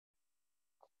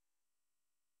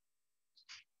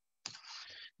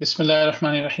Bismillah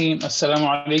ar-Rahman ar-Rahim. Assalamu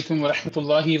alaikum wa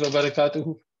rahmatullahi wa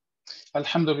barakatuhu.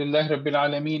 Alhamdulillah Rabbil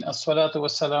Alameen. As-salatu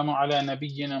was-salamu ala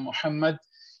nabiyyina Muhammad.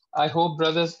 I hope,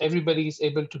 brothers, everybody is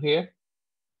able to hear.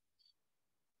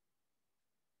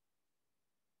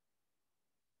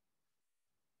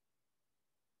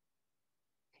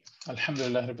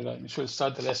 Alhamdulillah Rabbil Alameen. We'll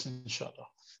start the lesson, inshallah.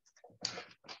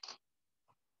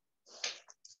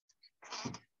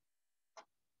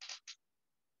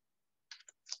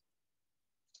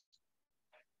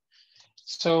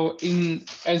 So,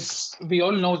 as we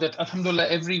all know that, alhamdulillah,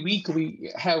 every week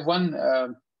we have one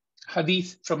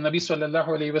hadith from Nabi sallallahu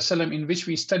alayhi wasallam in which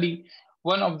we study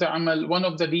one of the amal, one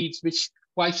of the deeds which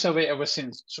wipes away our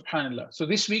sins, subhanallah. So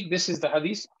this week, this is the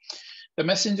hadith. The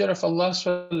Messenger of Allah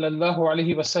sallallahu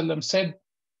alayhi wasallam said,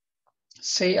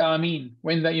 say Ameen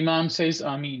when the Imam says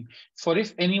Ameen. For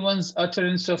if anyone's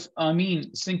utterance of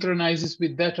Ameen synchronizes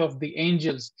with that of the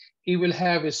angels, he will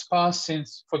have his past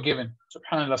sins forgiven.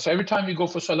 SubhanAllah. So every time we go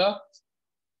for Salah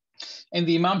and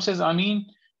the Imam says Ameen,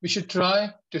 we should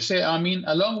try to say Ameen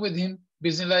along with him.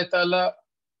 Bismillah ta'ala,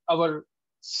 our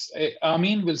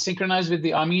Ameen will synchronize with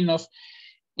the Ameen of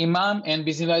Imam, and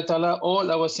Bismillah ta'ala, all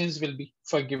our sins will be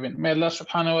forgiven. May Allah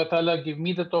subhanahu wa ta'ala give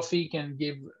me the tawfiq and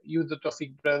give you the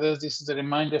tawfiq, brothers. This is a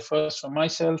reminder first for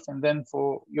myself and then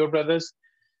for your brothers.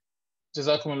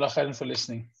 Jazakumullah khairan for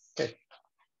listening. Okay,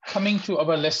 coming to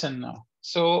our lesson now.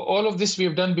 So all of this we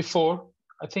have done before.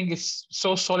 I think it's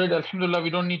so solid, alhamdulillah, we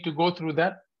don't need to go through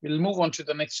that. We'll move on to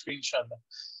the next screen, inshallah.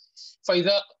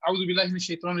 فَإِذَا أَعُوذُ بِاللَّهِ مِنَ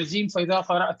الشَّيْطَانِ الرَّجِيمِ فَإِذَا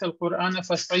قَرَأْتَ الْقُرْآنَ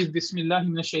فَاسْتَعِذْ بِسْمِ اللَّهِ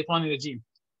مِنَ الشَّيْطَانِ الرَّجِيمِ.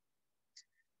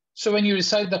 So when you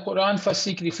recite the Quran, first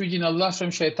seek refuge in Allah from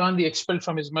shaitan, the expelled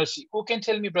from his mercy. Who can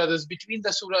tell me, brothers, between the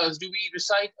surahs, do we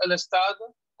recite Al-Astad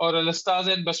or Al-Astad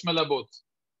and Basmala both?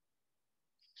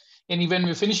 And when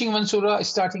we're finishing one surah,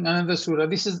 starting another surah.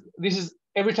 This is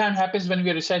every time happens when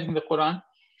we are reciting the Quran.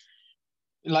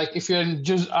 Like if you're in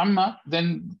Juz Amma,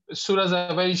 then surahs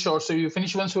are very short. So you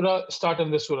finish one surah, start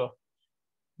another surah.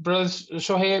 Brother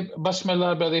Shoaib,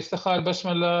 Basmala, Brother Iftikhar,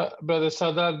 Basmala, Brother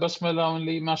Sadat, Basmala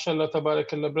only, MashaAllah,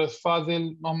 Tabarakallah, Brother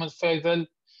Fadil, Muhammad Faisal,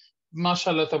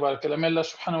 MashaAllah, Tabarakallah. May Allah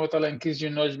subhanahu wa ta'ala increase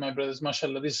your knowledge, my brothers,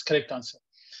 MashaAllah. This is correct answer.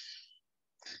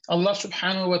 Allah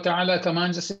subhanahu wa ta'ala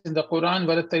commands us in the Quran,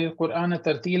 وَرَتَّلِ الْقُرْآنَ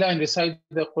تَرْتِيلًا, and recite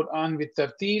the Quran with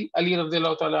tartil. Ali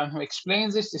radiallahu ta'ala anhu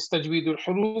explains this. It's Tajweed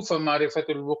al-Huruf and Ma'rifat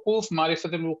al-Wuquf.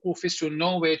 Ma'rifat al-Wuquf is to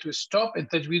know where to stop, and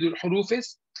Tajweed al-Huruf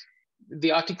is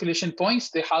the articulation points,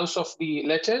 the house of the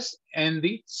letters, and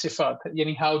the sifat,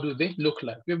 yani how do they look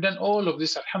like. We've done all of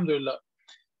this, alhamdulillah.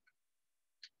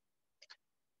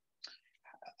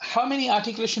 How many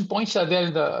articulation points are there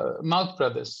in the mouth,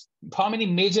 brothers? How many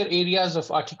major areas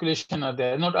of articulation are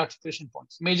there? Not articulation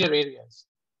points, major areas.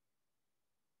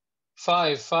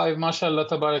 Five, mashallah,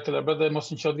 tabarakallah. Brother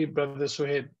Mohsin Chaudhry, Brother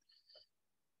Suhaib.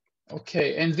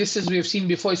 Okay, and this is, we've seen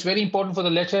before, it's very important for the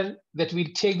letter that we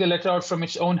take the letter out from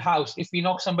its own house. If we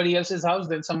knock somebody else's house,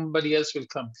 then somebody else will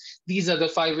come. These are the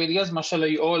 5 areas. Mashallah,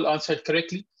 you all answered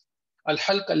correctly.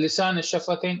 Al-Halq, Al-Lisan,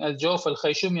 Al-Shafatain, Al-Jawf,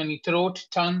 Al-Khayshum, yani throat,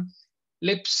 tongue,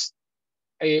 lips,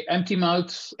 a empty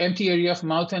mouth, empty area of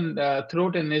mouth and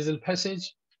throat and nasal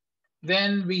passage.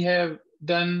 Then we have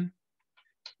done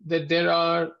that there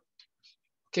are,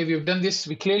 okay, we've done this.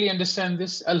 We clearly understand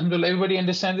this. Alhamdulillah, everybody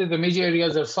understands it. The major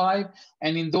areas are 5.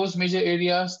 And in those major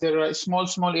areas, there are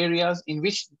small areas in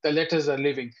which the letters are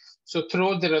living. So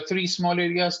throat, there are 3 small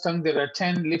areas. Tongue, there are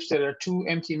 10. Lips, there are 2.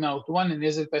 Empty mouth, 1. And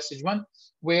nasal passage, 1.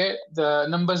 Where the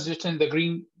numbers written, the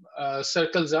green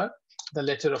circles are the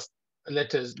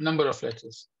number of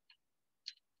letters.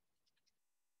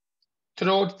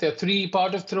 Throat, there are 3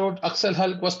 part of throat. Aqsal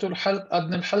halq, wastul halq,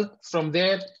 adnal halq. From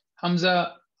there,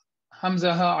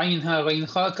 Hamza, ha, ayn, ha, ghayn,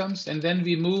 kha comes, and then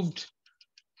we moved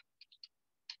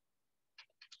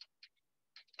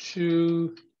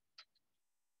to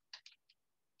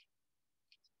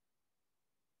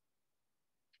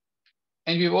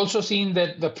and we've also seen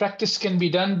that the practice can be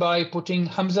done by putting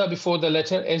Hamza before the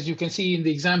letter, as you can see in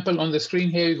the example on the screen.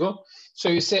 Here you go. So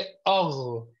you say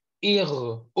agh, ir,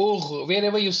 ugh,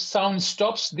 wherever your sound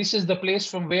stops, this is the place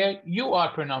from where you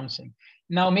are pronouncing.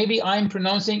 Now, maybe I'm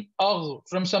pronouncing agh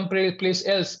from some place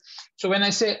else. So when I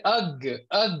say ugh,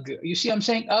 you see I'm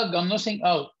saying ugh, I'm not saying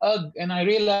ugh, and I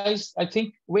realize, I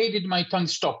think, where did my tongue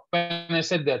stop when I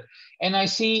said that? And I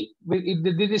see,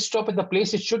 did it stop at the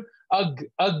place it should? Ugh,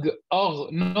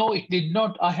 no, it did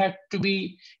not. I had to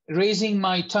be raising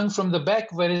my tongue from the back,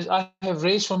 whereas I have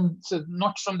raised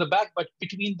not from the back, but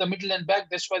between the middle and back.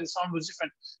 That's why the sound was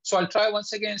different. So I'll try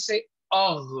once again and say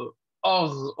ugh.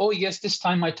 Oh yes, this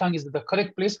time my tongue is at the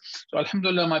correct place. So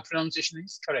alhamdulillah, my pronunciation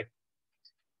is correct.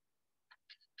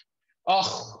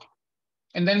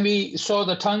 And then we saw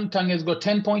the tongue. Tongue has got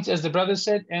 10 points, as the brother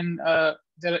said, and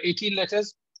there are 18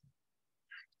 letters.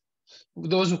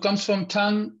 Those who comes from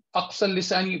tongue, aqsal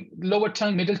lisani, lower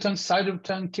tongue, middle tongue, side of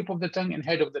tongue, tip of the tongue, and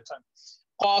head of the tongue.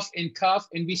 Qaf and kaf,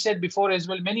 and we said before as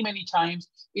well, many times,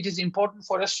 it is important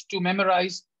for us to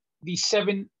memorize the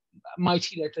 7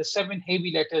 mighty letters, 7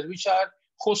 heavy letters, which are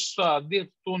khussa,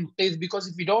 dirtun, qiz, because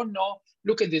if we don't know,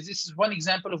 look at this. This is one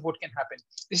example of what can happen.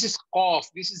 This is qaf.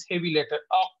 This is heavy letter.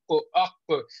 Aq,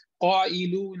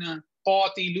 qailuna,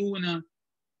 qatiluna,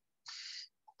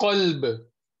 qalb.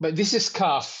 But this is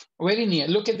kaf, very near.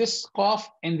 Look at this qaf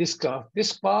and this kaf.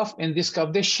 This qaf and this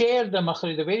kaf. They share the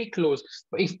makhraj, they're very close.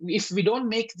 But if we don't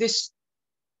make this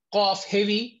qaf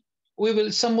heavy, we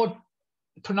will somewhat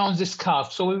pronounce this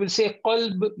kaf. So we will say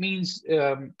qalb means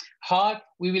heart.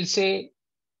 We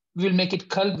will make it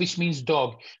kalb, which means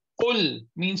dog. Qul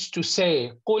means to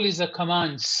say. Qul is a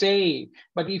command, say.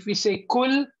 But if we say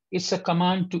kul, it's a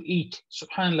command to eat.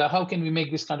 SubhanAllah, how can we make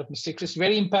this kind of mistake? It's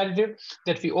very imperative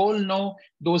that we all know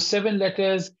those 7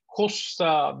 letters,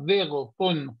 khussa,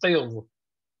 dirtun, qiz.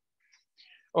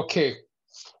 Okay.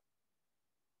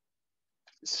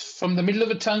 From the middle of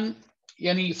the tongue,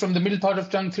 from the middle part of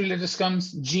tongue, 3 letters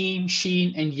comes jim,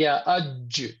 sheen, and ya.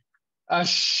 Aj,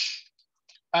 ash,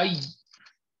 ay.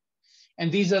 And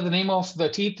these are the name of the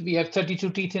teeth. We have 32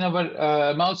 teeth in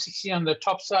our mouth, 16 on the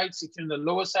top side, 16 on the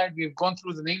lower side. We've gone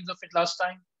through the names of it last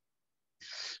time.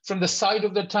 From the side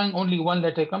of the tongue, only 1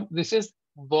 letter comes. This is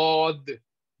bod,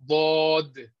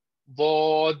 bod,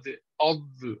 bod,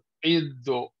 od, id,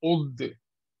 ud.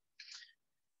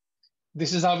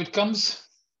 This is how it comes.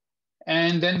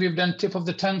 And then we've done tip of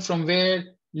the tongue from where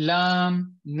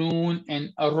lam, noon,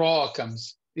 and ra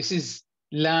comes. This is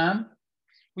lam.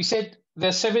 We said there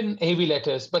are 7 heavy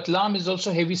letters, but lam is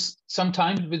also heavy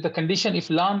sometimes with the condition if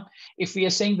we are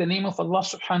saying the name of Allah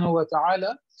subhanahu wa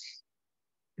ta'ala,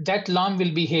 that lam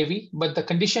will be heavy, but the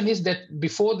condition is that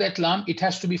before that lam, it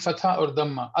has to be fatha or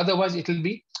dhamma. Otherwise, it will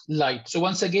be light. So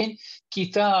once again,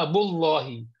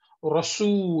 kitabullahi,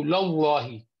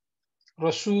 rasulallahi,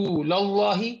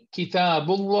 rasulallahi,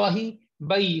 kitabullahi,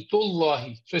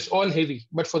 baytullahi. So it's all heavy.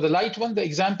 But for the light one, the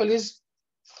example is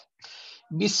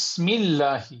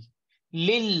Bismillahi,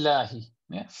 lillahi,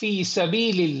 fi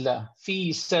sabilillah,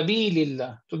 fi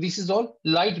sabilillah. So this is all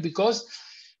light because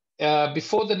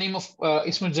before the name of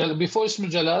before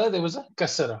Ismul Jalala, there was a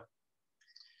kasra.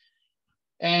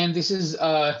 And this is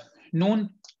noon.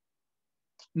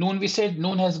 Noon, we said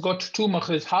noon has got 2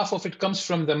 makhraj. Half of it comes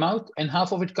from the mouth and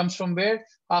half of it comes from where?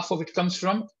 Half of it comes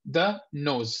from the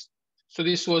nose. So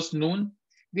this was noon.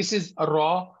 This is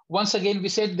ra. Once again, we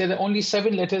said there are only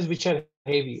 7 letters which are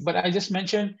heavy, but I just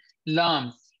mentioned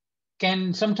lam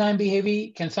can sometimes be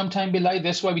heavy, can sometimes be light.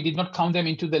 That's why we did not count them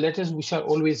into the letters which are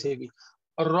always heavy.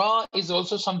 Ra is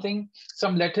also some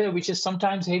letter which is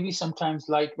sometimes heavy, sometimes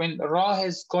light. When ra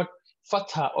has got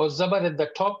fatha or zabar at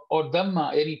the top or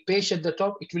dhamma, any pesh at the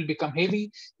top, it will become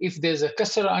heavy. If there's a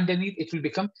kasra underneath, it will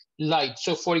become light.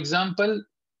 So for example,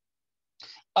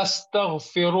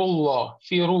 astaghfirullah,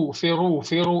 firu.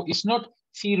 It's not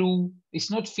firu, it's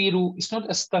not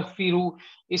astaghfiru,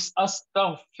 it's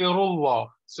astaghfirullah.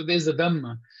 So there's a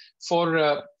dhamma.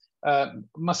 For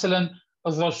masalan,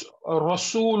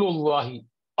 Rasulullah,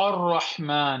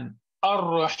 Ar-Rahman,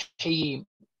 Ar-Rahim,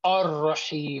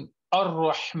 Ar-Rahim,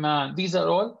 Ar-Rahman. These are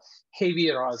all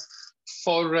heavy ras.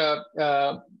 For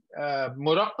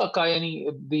muraqqaqa,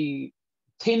 yani the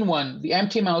thin one, the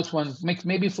empty mouth one,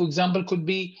 maybe for example could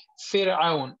be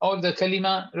Fir'aun, or the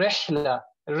kalima rihla.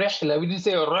 Rihla. We didn't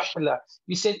say rihla,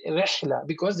 we said rihla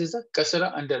because there's a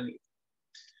kasra underneath.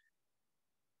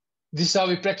 This is how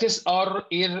we practice or,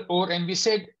 and we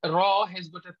said ra has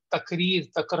got a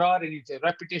takrar in it, a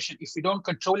repetition. If we don't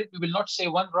control it, we will not say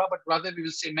 1 ra, but rather we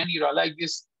will say many ra, like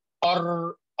this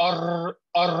ar.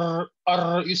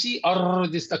 You see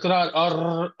this takrar,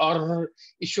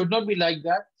 it should not be like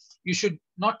that. You should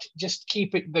not just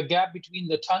keep it, the gap between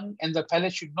the tongue and the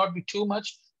palate should not be too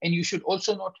much, and you should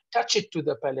also not touch it to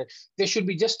the palate. There should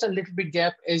be just a little bit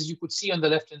gap, as you could see on the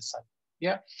left-hand side.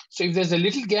 Yeah. So if there's a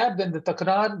little gap, then the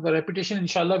takrar, the repetition,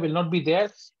 inshallah, will not be there.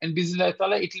 And bismillah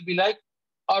ta'ala, it will be like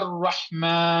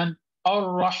Ar-Rahman,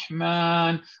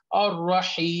 Ar-Rahman,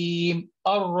 Ar-Rahim,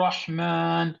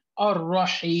 Ar-Rahman,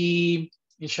 Ar-Rahim,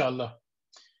 inshallah.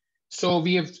 So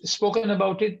we have spoken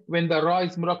about it when the ra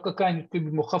is murakkaka, and it could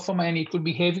be mukhaffama, and it could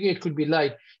be heavy, it could be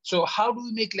light. So how do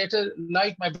we make letter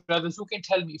light, my brothers? Who can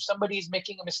tell me? If somebody is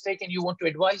making a mistake and you want to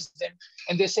advise them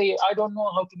and they say, I don't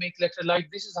know how to make letter light,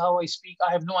 this is how I speak,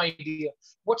 I have no idea.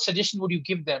 What suggestion would you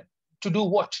give them? To do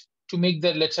what? To make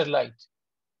their letter light.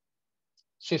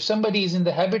 So if somebody is in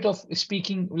the habit of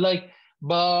speaking like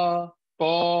ba,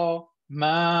 ta,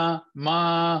 ma,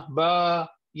 ba.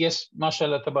 Yes,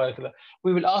 mashallah, tabarakallah.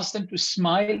 We will ask them to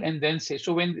smile and then say.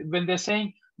 So when they're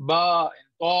saying ba and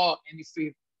ta, and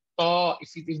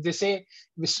if they say,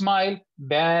 we smile,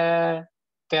 ba,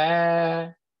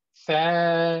 ta,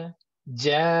 fa,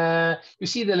 ja. You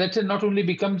see, the letter not only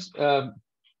becomes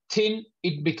thin,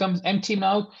 it becomes empty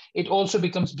mouth, it also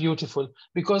becomes beautiful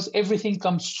because everything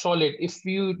comes solid. If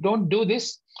you don't do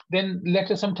this, then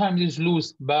letter sometimes is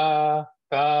loose. Ba,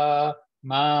 ta,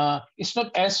 ma. It's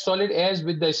not as solid as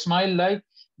with the smile like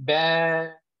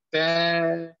ba,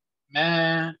 ba,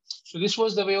 ma. So this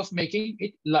was the way of making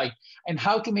it light. And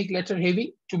how to make letter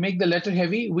heavy? To make the letter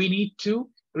heavy, we need to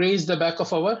raise the back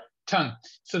of our tongue.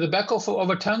 So the back of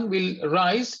our tongue will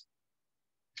rise,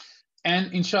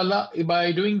 and inshallah,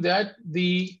 by doing that,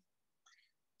 the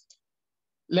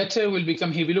letter will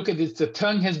become heavy. Look at this, the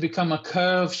tongue has become a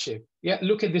curved shape. Yeah,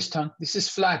 look at this tongue. This is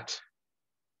flat,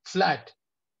 flat.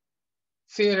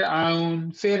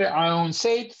 Fir'aun, Fir'aun,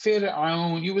 say it,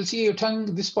 Fir'aun. You will see your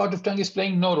tongue, this part of tongue is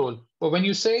playing no role. But when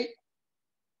you say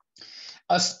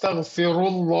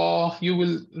Astaghfirullah, you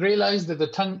will realize that the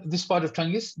tongue, this part of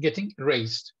tongue is getting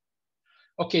raised.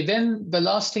 Okay, then the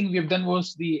last thing we have done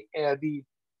was the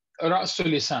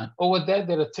Ra'sul Lisan. Over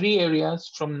there are 3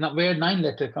 areas from where 9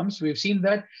 letter comes. We've seen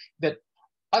that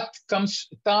at comes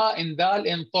ta and dal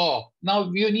and ta.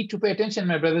 Now you need to pay attention,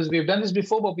 my brothers. We've done this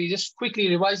before, but we're just quickly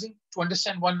revising to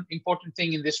understand one important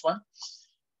thing in this one.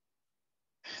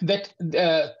 That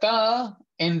ta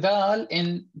and dal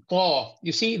and ta.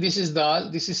 You see, this is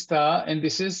dal, this is ta, and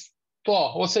this is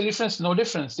ta. What's the difference? No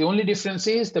difference. The only difference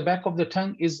is the back of the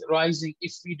tongue is rising.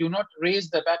 If we do not raise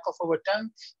the back of our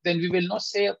tongue, then we will not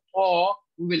say ta,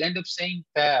 we will end up saying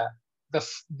ta.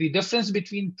 The difference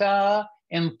between ta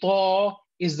and ta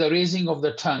is the raising of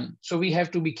the tongue. So we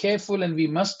have to be careful and we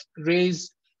must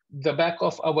raise the back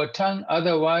of our tongue.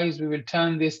 Otherwise, we will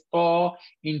turn this ta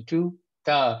into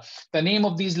ta. The name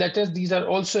of these letters, these are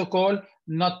also called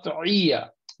nat'iyya,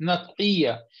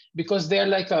 because they're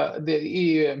like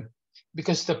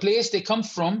because the place they come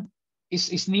from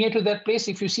is near to that place.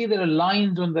 If you see there are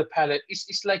lines on the palate,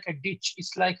 it's like a ditch,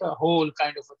 it's like a hole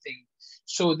kind of a thing.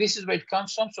 So this is where it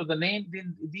comes from. So the name,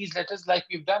 these letters, like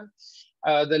we've done,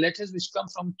 the letters which come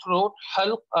from throat,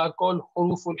 halq, are called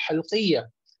huruful halqiyya.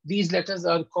 These letters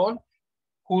are called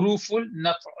huruful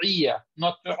nat'iyya.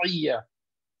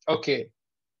 Okay.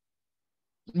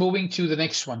 Moving to the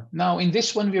next one. Now, in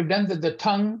this one, we have done that the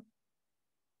tongue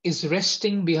is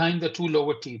resting behind the 2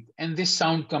 lower teeth, and this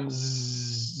sound comes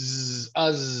z,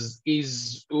 az,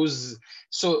 is, uz.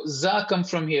 So za comes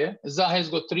from here. Za has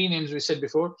got 3 names we said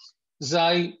before: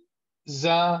 zai,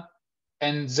 za,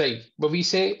 and zay. But we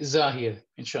say za here,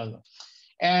 inshallah.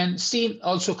 And sin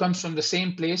also comes from the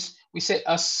same place. We say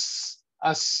as,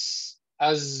 as,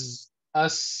 as,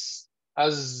 as,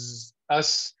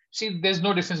 as. See, there's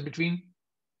no difference between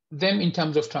them in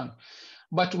terms of tongue.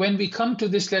 But when we come to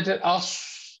this letter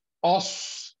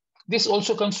os, this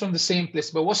also comes from the same place.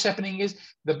 But what's happening is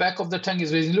the back of the tongue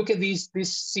is raising. Look at this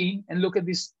scene and look at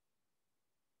this,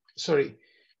 sorry,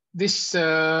 this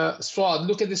swad.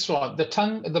 Look at this swad. The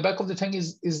tongue, the back of the tongue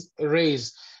is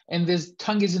raised, and this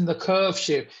tongue is in the curve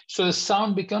shape. So the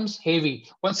sound becomes heavy.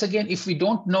 Once again, if we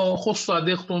don't know,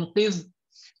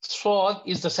 swad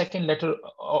is the second letter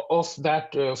of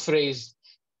that phrase,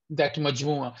 that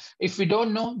majmua. If we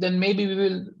don't know, then maybe we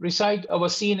will recite our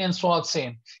sin and swad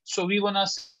same. So we want to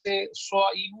say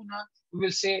swa'imuna, we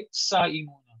will say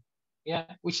sa'imuna, yeah,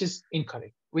 which is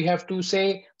incorrect. We have to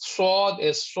say swad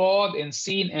as swad and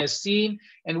sin as sin.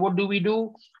 And what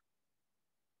do?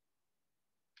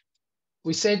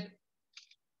 We said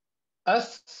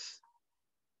ath.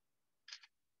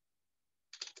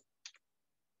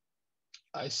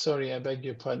 Sorry, I beg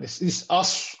your pardon. This is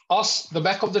us. The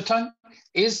back of the tongue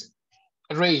is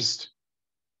raised.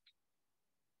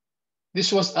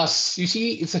 This was us. You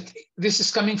see, this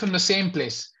is coming from the same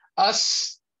place.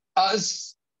 Us,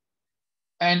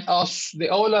 and us. They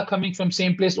all are coming from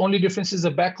same place. Only difference is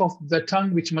the back of the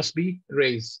tongue, which must be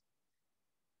raised.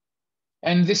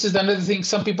 And this is another thing.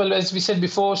 Some people, as we said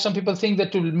before, some people think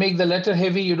that to make the letter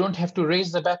heavy, you don't have to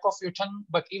raise the back of your tongue.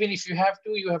 But even if you have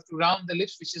to, you have to round the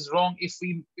lips, which is wrong. If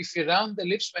we round the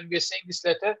lips when we are saying this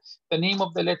letter, the name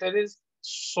of the letter is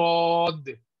sod,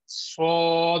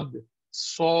 sod,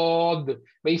 sod.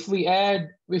 But if we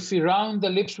round the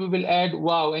lips, we will add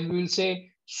wow, and we will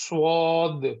say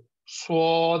swad,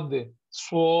 swad,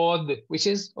 swad, which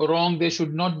is wrong. There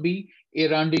should not be a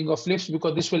rounding of lips,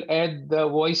 because this will add the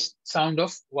voice sound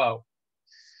of wow.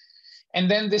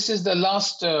 And then this is the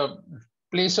last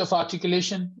place of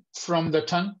articulation from the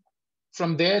tongue.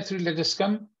 From there, 3 letters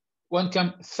come. One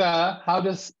come tha. How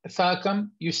does tha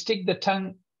come? You stick the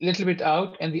tongue a little bit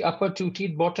out, and the upper two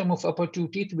teeth, bottom of upper two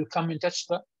teeth, will come and touch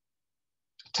the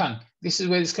tongue. This is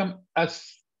where it's come as.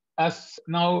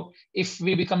 Now, if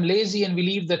we become lazy and we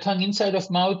leave the tongue inside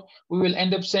of mouth, we will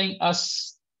end up saying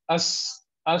us, us,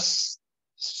 us.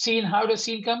 Seen, how does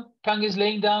seen come? Tongue is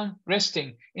laying down,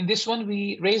 resting. In this one,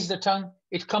 we raise the tongue,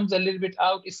 it comes a little bit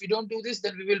out. If we don't do this,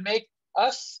 then we will make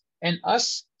us and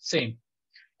us same.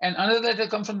 And another letter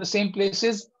comes from the same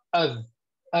places,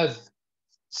 as.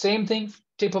 Same thing,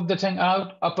 tip of the tongue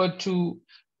out, upper two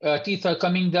teeth are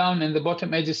coming down, and the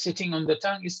bottom edge is sitting on the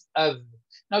tongue is as.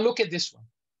 Now look at this one.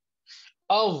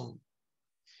 Of.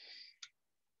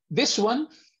 This one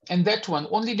and that one,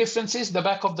 only difference is the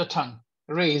back of the tongue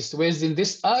raised, whereas in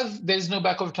this of, there is no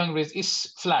back of tongue raised,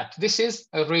 it's flat. This is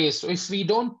a raised. So if we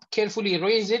don't carefully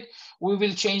raise it, we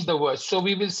will change the word. So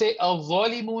we will say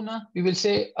al-zalimuna, we will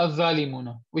say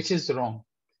al-zalimuna, which is wrong.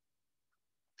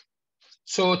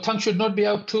 So tongue should not be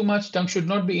out too much, tongue should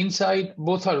not be inside,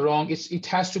 both are wrong. It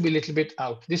has to be a little bit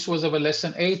out. This was our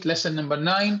lesson 8. Lesson number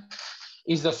 9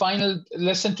 is the final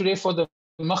lesson today for the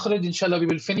makhraj. Inshallah, we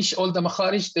will finish all the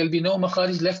makharij. There'll be no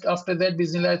makharij left after that,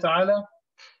 bismillah ta'ala.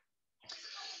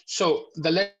 So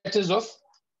the letters of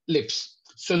lips.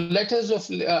 So letters of,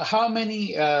 how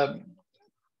many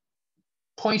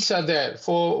points are there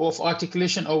of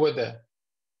articulation over there?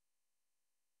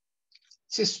 It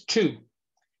says 2.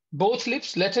 Both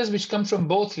lips, letters which come from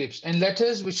both lips, and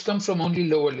letters which come from only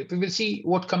lower lip. We will see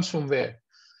what comes from where.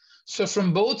 So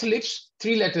from both lips,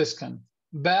 3 letters come.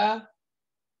 Ba,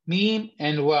 Mim,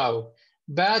 and Waw.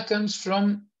 Ba comes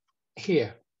from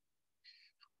here.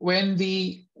 When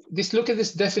look at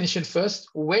this definition first,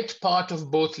 wet part of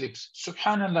both lips.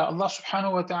 Subhanallah, Allah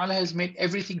subhanahu wa ta'ala has made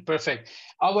everything perfect.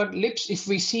 Our lips, if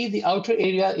we see, the outer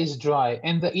area is dry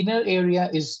and the inner area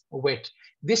is wet.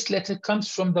 This letter comes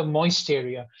from the moist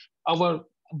area.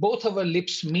 Both our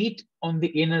lips meet on the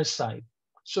inner side.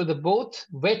 So the both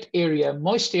wet area,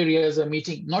 moist areas are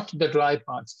meeting, not the dry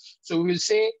parts. So we will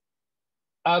say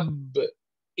ab,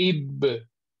 ib,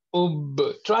 ub.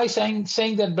 Try saying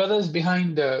that, brothers,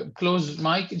 behind the closed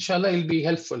mic, inshallah, it'll be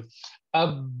helpful.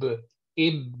 Ab,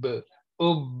 ib,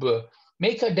 ub.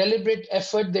 Make a deliberate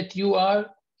effort that you are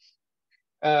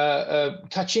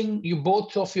touching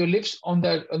both of your lips on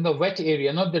the wet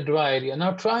area, not the dry area.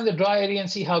 Now try on the dry area and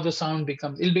see how the sound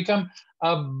becomes. It'll become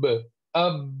ab,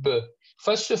 ab.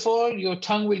 First of all, your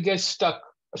tongue will get stuck.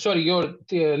 Sorry, your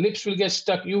lips will get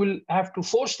stuck. You will have to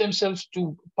force themselves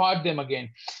to part them again.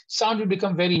 Sound will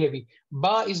become very heavy.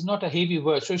 Ba is not a heavy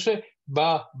word. So you say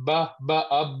ba, ba, ba,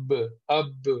 ab,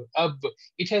 ab, ab.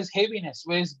 It has heaviness,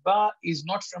 whereas ba is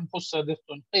not from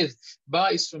husadatun qiz. Ba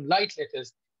is from light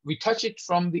letters. We touch it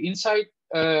from the inside,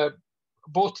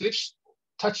 both lips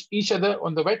touch each other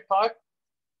on the wet part,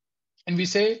 and we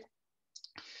say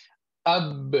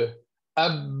ab,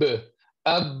 ab,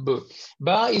 ab.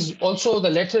 Ba is also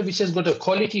the letter which has got a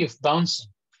quality of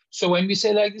bouncing. So when we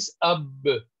say like this, ab,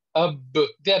 ab,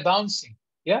 they're bouncing.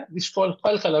 Yeah, this is called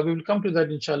qalqala. We will come to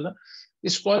that, inshallah.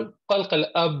 This is called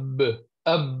qalqala, ab,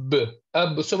 ab,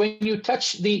 ab. So when you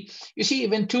touch you see,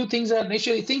 when two things are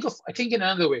naturally, think in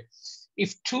another way.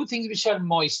 If two things which are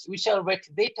moist, which are wet,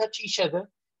 they touch each other,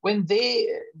 when they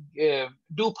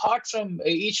do part from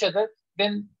each other,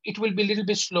 then it will be a little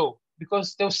bit slow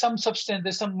because there's some substance,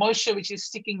 there's some moisture which is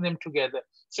sticking them together.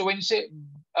 So when you say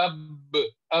ab,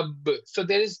 ab, so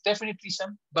there is definitely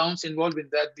some bounce involved in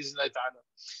that, bismillah ta'ala.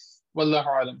 Wallahu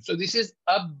alam. So this is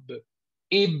ab,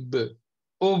 ib,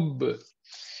 ub.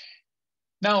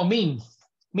 Now mim.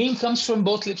 Meme comes from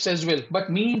both lips as well, but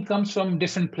meme comes from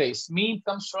different place. Meme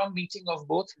comes from meeting of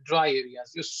both dry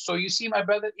areas. So you see, my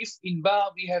brother, if in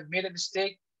ba we have made a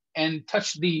mistake and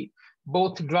touched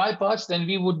both dry parts, then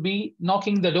we would be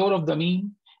knocking the door of the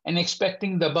meme and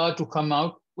expecting the ba to come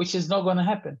out, which is not going to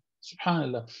happen.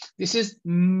 Subhanallah. This is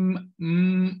the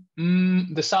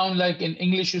sound like in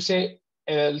English you say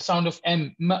sound of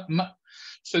m, m.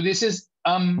 So this is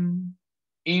im,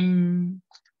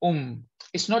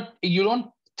 It's not, you don't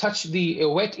touch the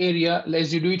wet area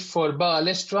as you do it for ba.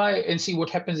 Let's try and see what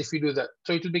happens if we do that.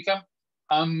 So it will become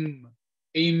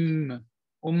im,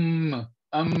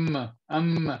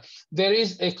 There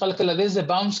is a qalqala, there's a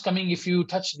bounce coming if you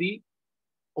touch the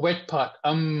wet part.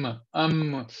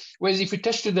 Whereas if you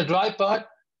touch to the dry part,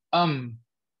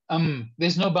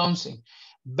 there's no bouncing.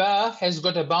 Ba has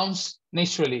got a bounce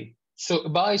naturally. So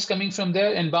ba is coming from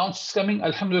there and bounce is coming.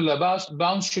 Alhamdulillah,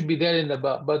 bounce should be there in the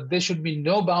ba, but there should be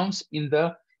no bounce in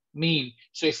the meme.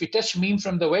 So if we touch meme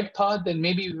from the wet part, then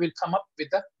maybe we will come up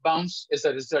with a bounce as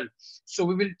a result. So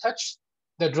we will touch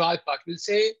the dry part. We'll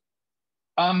say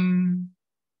im,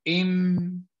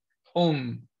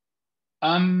 Im,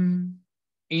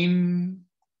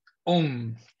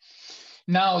 im,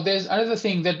 Now, there's another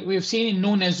thing that we've seen in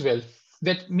Noon as well,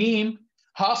 that meme,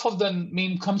 half of the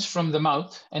meme comes from the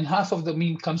mouth and half of the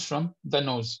meme comes from the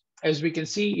nose. As we can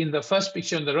see in the first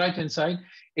picture on the right-hand side,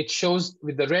 it shows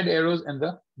with the red arrows and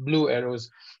the blue arrows.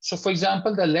 So for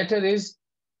example, the letter is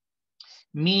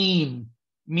meme,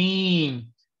 meme.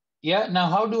 Yeah, now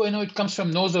how do I know it comes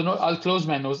from nose or not? I'll close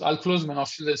my nose. I'll close my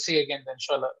nostrils and say again, then,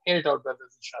 inshallah. Hear it out,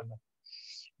 brothers, inshallah.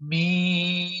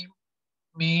 Meme,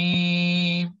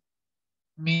 meme,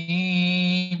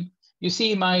 meme. You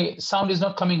see, my sound is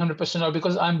not coming 100% out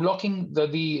because I'm blocking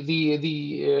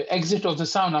the exit of the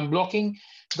sound. I'm blocking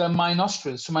my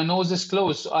nostrils. So my nose is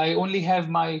closed. So I only have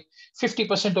my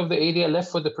 50% of the area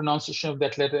left for the pronunciation of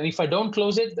that letter. And if I don't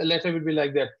close it, the letter will be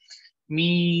like that.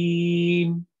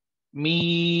 Meme,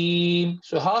 meme.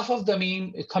 So half of the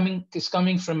meme is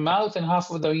coming from mouth and half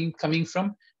of the meme coming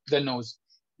from the nose.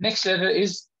 Next letter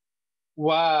is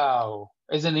wow.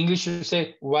 As in English, you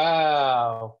say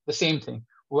wow, the same thing.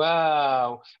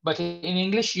 Wow. But in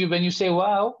English, when you say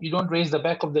wow, you don't raise the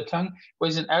back of the tongue.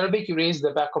 Whereas in Arabic, you raise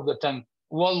the back of the tongue.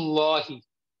 Wallahi,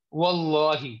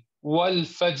 wallahi, wal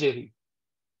fajri,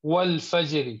 wal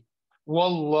fajri,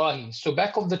 wallahi. So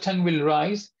back of the tongue will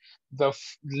rise. The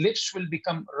lips will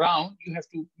become round. You have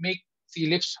to make the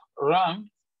lips round.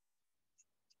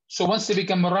 So once they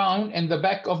become round and the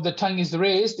back of the tongue is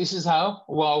raised, this is how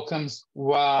wow comes.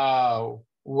 Wow,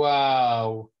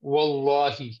 wow,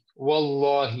 wallahi,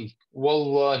 wallahi,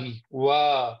 wallahi,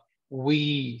 wa,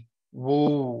 we,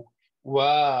 woo,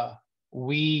 wa,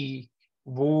 we,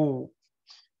 woo.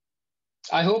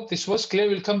 I hope this was clear.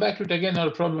 We'll come back to it again, not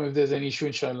a problem if there's any issue,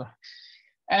 inshallah.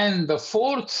 And the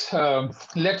fourth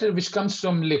letter, which comes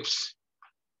from lips,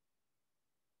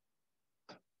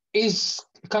 is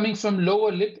coming from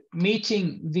lower lip,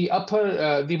 meeting the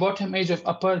the bottom edge of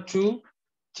upper two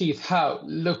teeth. How?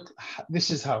 Look, this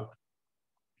is how.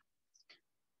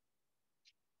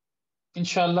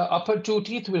 Inshallah, upper two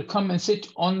teeth will come and sit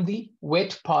on the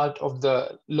wet part of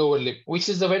the lower lip, which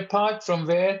is the wet part from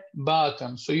where ba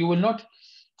comes. So you will not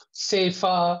say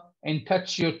fa and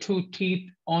touch your two teeth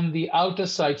on the outer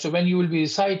side. So when you will be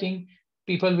reciting,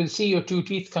 people will see your two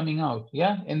teeth coming out.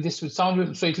 Yeah, and this will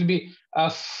sound, so it will be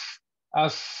af,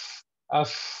 af,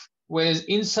 af. Whereas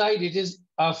inside it is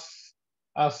af,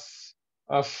 af,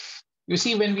 af. You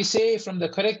see, when we say from the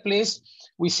correct place,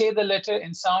 we say the letter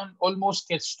and sound almost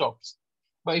gets stopped.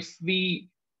 But if we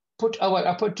put our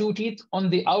upper two teeth on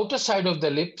the outer side of the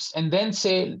lips and then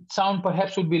say, sound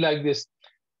perhaps would be like this,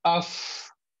 af,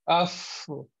 af,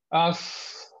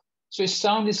 af. So his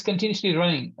sound is continuously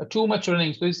running, too much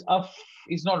running. So his af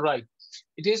is not right.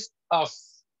 It is af,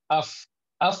 af,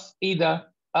 af either,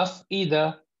 af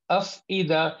either, af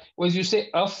either. Whereas you say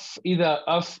af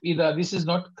either, this is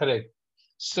not correct.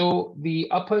 So the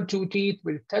upper two teeth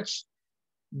will touch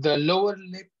the lower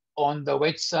lip on the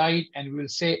wet side and we'll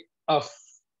say af,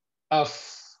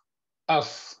 af,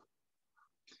 af.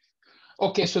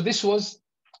 Okay, so this was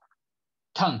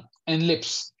tongue and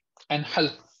lips and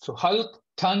halq. So halq,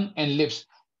 tongue and lips,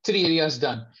 3 areas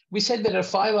done. We said there are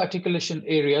 5 articulation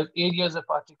areas of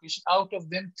articulation. Out of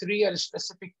them, 3 are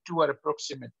specific, 2 are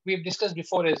approximate. We have discussed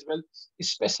before as well.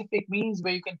 Specific means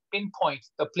where you can pinpoint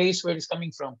the place where it's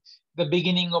coming from, the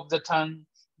beginning of the tongue,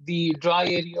 the dry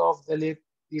area of the lip,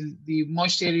 the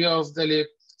moist area of the lip,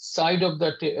 side of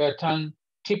the tongue,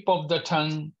 tip of the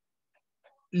tongue,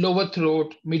 lower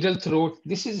throat, middle throat.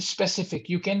 This is specific.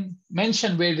 You can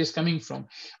mention where it is coming from.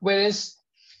 Whereas,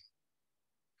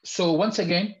 so once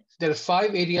again, there are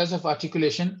 5 areas of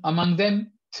articulation. Among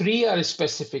them, 3 are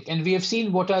specific. And we have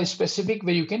seen what are specific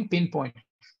where you can pinpoint.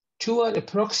 2 are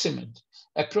approximate.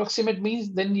 Approximate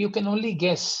means then you can only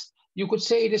guess. You could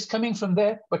say it is coming from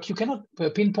there, but you cannot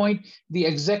pinpoint the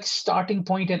exact starting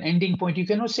point and ending point. You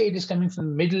cannot say it is coming from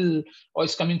the middle, or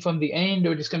it's coming from the end,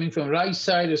 or it is coming from right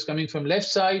side, or it's coming from left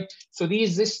side. So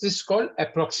this is called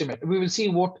approximate. We will see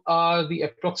what are the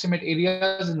approximate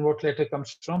areas and what letter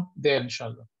comes from there,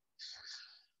 inshallah.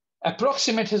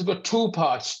 Approximate has got 2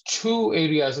 parts, 2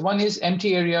 areas. One is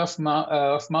empty area of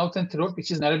mouth and throat,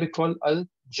 which is in Arabic called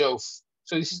al-jawf.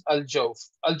 So this is al-jawf.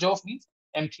 Al-jawf means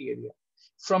empty area.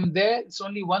 From there, it's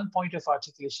only 1 point of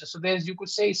articulation. So there's, you could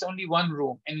say it's only 1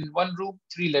 room, and in 1 room,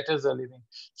 3 letters are living.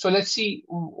 So let's see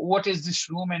what is this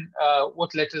room and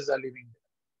what letters are living there.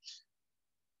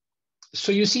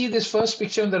 So you see this first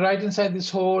picture on the right-hand side,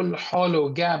 this whole hollow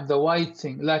gap, the white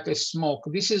thing, like a smoke.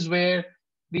 This is where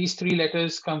these 3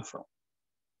 letters come from.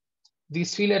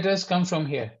 These 3 letters come from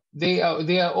here. The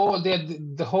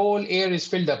whole air is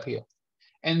filled up here.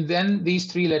 And then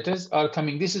these three letters are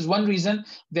coming. This is one reason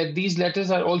that these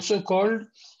letters are also called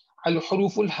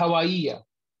al-huruful hawaiya.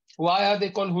 Why are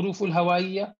they called huruful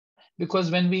hawaiya?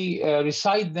 Because when we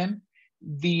recite them,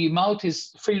 the mouth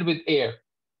is filled with air.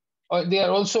 Or they are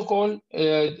also called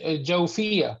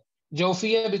jawfiya.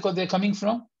 Jawfiya because they're coming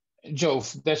from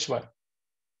jawf, that's why.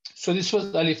 So this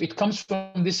was alif. It comes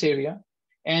from this area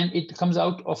and it comes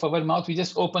out of our mouth. We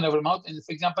just open our mouth. And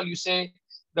for example, you say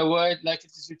the word like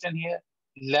it is written here,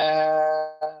 la,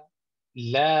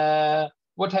 la.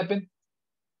 What happened?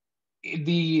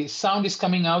 The sound is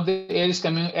coming out, the air is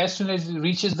coming. As soon as it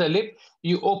reaches the lip,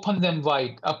 you open them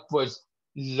wide upwards.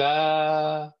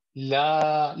 La,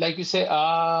 la. Like you say,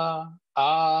 ah,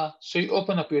 ah. So you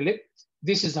open up your lip.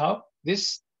 This is how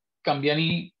this comes.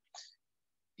 Yani,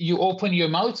 you open your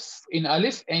mouth in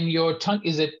alif and your tongue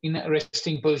is in a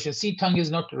resting position. See, tongue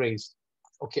is not raised.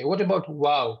 Okay, what about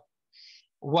wow?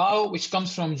 Wow, which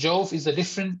comes from jawf, is a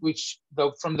different,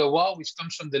 from the wow, which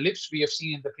comes from the lips, we have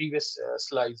seen in the previous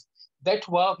slides. That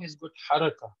wow has got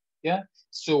haraka, yeah?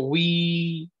 So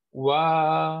we,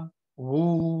 wa,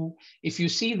 woo. If you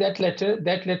see that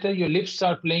letter, your lips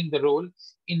are playing the role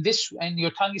in this, and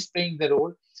your tongue is playing the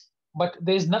role, but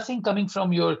there's nothing coming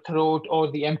from your throat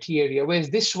or the empty area. Whereas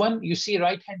this one, you see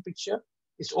right-hand picture,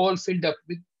 is all filled up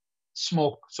with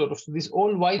smoke, sort of. So this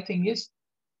all white thing is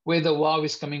where the wow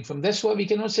is coming from. That's why we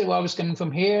cannot say wow is coming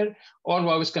from here, or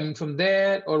wow is coming from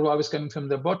there, or wow is coming from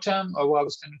the bottom, or wow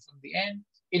is coming from the end.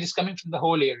 It is coming from the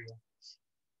whole area.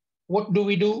 What do?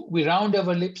 We round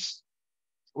our lips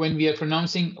when we are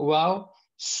pronouncing wow.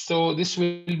 So this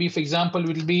will be, for example,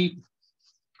 will be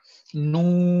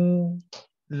nu,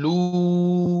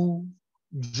 lu,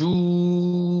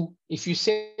 ju. If you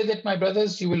say that, my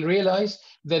brothers, you will realize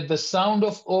that the sound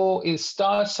of O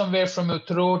starts somewhere from your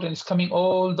throat and is coming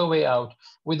all the way out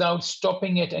without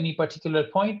stopping at any particular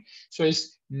point. So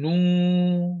it's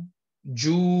nu,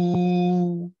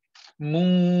 ju,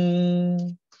 mu,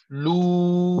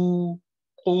 lu,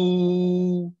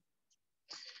 u.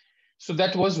 So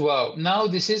that was wow. Now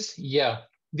this is ya.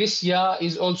 This ya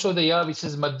is also the ya which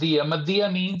is maddiya.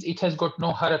 Maddiya means it has got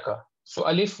no haraka. So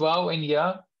alif, waw, and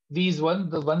ya, these ones,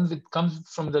 the ones that comes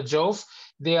from the jawf,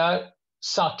 they are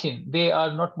sakin. They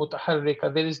are not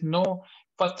mutaharrika. There is no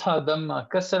fatha, dhamma,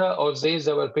 kasra, or zay,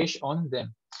 zawar, pesh on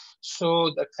them.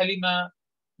 So the kalima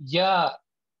ya,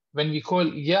 when we call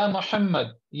ya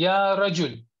Muhammad, ya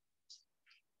Rajul,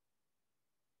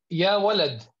 ya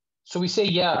walad. So we say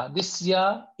ya. This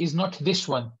ya is not this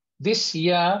one. This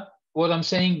ya, what I'm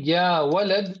saying, ya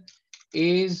walad,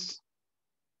 is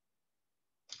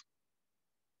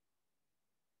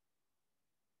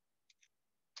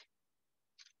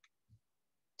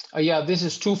yeah, this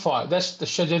is too far. That's the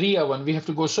Shajariya one. We have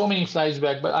to go so many slides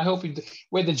back, but I hope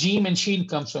where the Jim and Sheen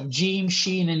comes from. Jim,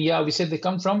 Sheen, and Ya, we said they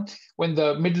come from when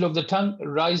the middle of the tongue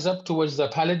rise up towards the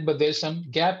palate, but there's some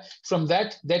gap. From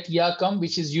that Ya come,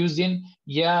 which is used in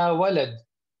Ya Walad,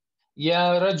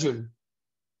 Ya Rajul,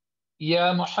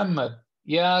 Ya Muhammad,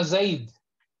 Ya Zaid,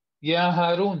 Ya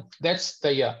Harun. That's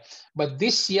the Ya. But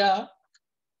this Ya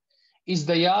is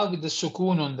the ya with the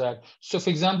sukoon on that. So for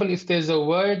example, if there's a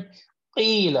word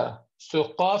qila,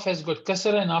 so qaf has got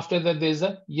kasra, and after that there's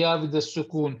a ya with the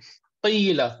sukoon.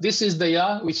 Qila. This is the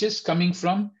ya which is coming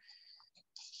from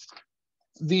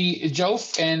the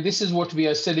jawf, and this is what we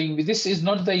are studying. This is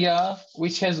not the ya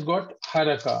which has got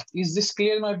haraka. Is this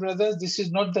clear, my brothers? This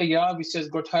is not the ya which has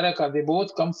got haraka. They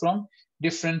both come from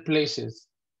different places.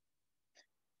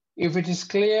 If it is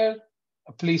clear,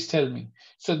 please tell me.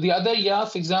 So the other ya,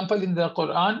 for example, in the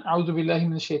Quran, أعوذ بالله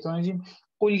من الشيطان الرجيم,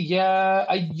 قل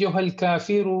يا أيها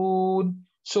الكافرون.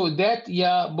 So that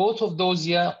ya, both of those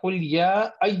ya, قل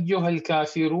يا أيها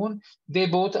الكافرون, they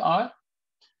both are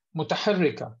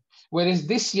mutaharrika. Whereas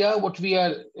this ya, what we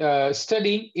are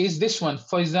studying is this one.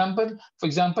 For example,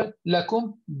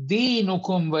 lakum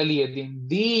dinukum waliyadin.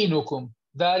 Dinukum.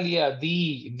 Dalia,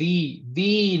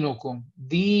 dinukum,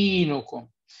 dinukum.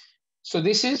 So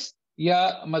this is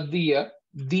ya maddiya,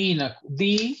 dinak,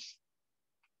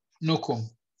 nukum.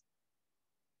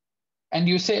 And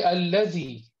you say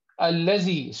allazi,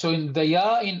 allazi. So in the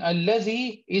ya in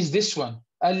allazi is this one.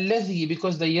 Allazi,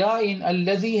 because the ya in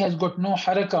allazi has got no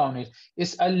haraka on it.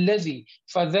 It's allazi.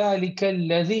 فَذَلِكَ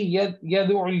الَّذِي يَدُعُ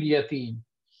الْيَتِيمِ.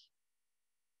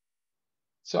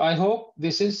 So I hope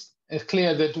this is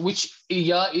clear that which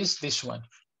ya is this one.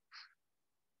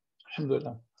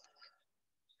 Alhamdulillah.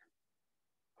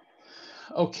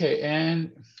 Okay,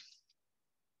 and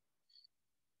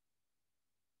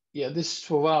yeah, this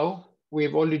for wow,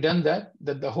 we've already done that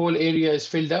the whole area is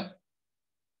filled up.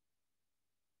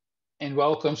 and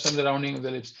waw comes from the rounding of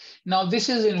the lips. Now, this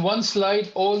is in one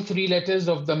slide, all three letters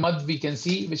of the mad we can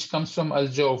see, which comes from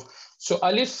al-jawf. So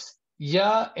alif,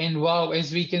 ya, and waw,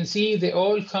 as we can see, they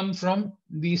all come from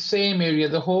the same area,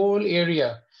 the whole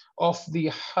area of the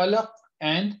halaq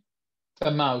and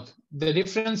the mouth. The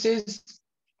difference is,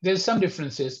 there's some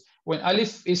differences. When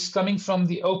alif is coming from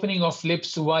the opening of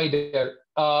lips wider,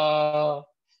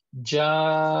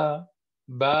 ja,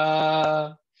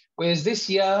 ba, whereas this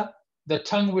ya, the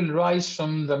tongue will rise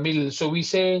from the middle. So we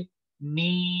say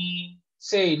ni,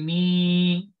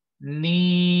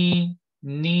 ni.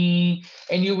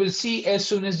 And you will see as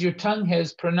soon as your tongue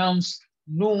has pronounced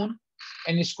noon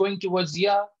and it's going towards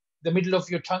ya, the middle of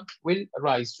your tongue will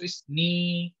rise. So it's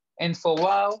ni. And for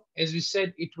wow, as we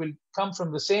said, it will come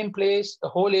from the same place, the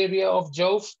whole area of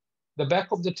jawf, the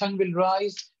back of the tongue will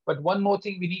rise. But one more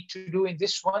thing we need to do in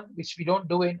this one, which we don't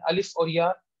do in alif or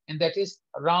ya, and that is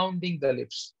rounding the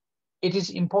lips. It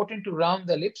is important to round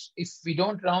the lips. If we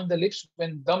don't round the lips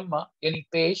when dhamma, yani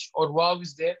pesh or waw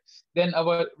is there, then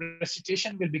our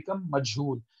recitation will become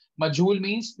majhul. Majhul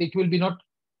means it will be not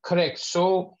correct.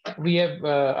 So we have,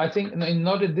 I think,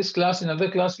 not in this class, in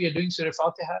another class, we are doing Surah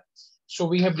Fatiha. So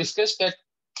we have discussed that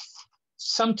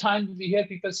sometimes we hear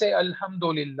people say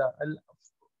Alhamdulillah.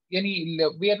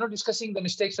 We are not discussing the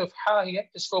mistakes of ha here,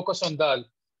 just focus on dal.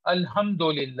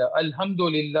 Alhamdulillah,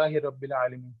 Alhamdulillahi Rabbil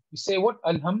Alameen. We say what?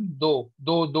 Alhamdu,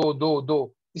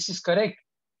 do. This is correct.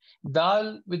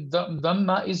 Dal with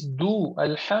dhamma is do.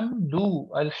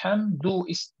 Alhamdu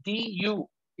is du.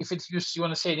 If it's you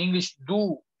want to say in English,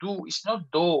 do. It's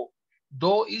not do.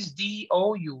 Do is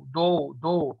D-O-U,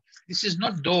 do. This is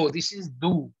not do, this is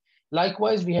do.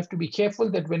 Likewise, we have to be careful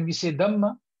that when we say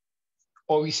dhamma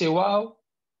or we say wow,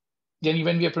 then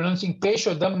when we are pronouncing pesh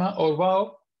or dhamma or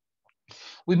wow,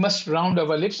 we must round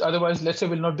our lips. Otherwise, letter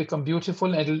will not become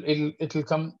beautiful and it'll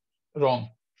come wrong.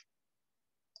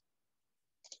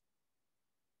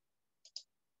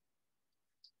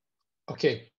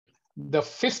 Okay, the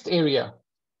fifth area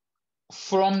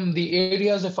from the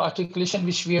areas of articulation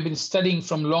which we have been studying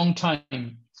from long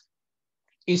time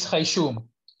is khayshum.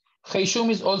 Khayshum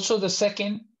is also the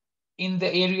second in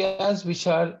the areas which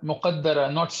are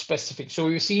muqaddara, not specific. So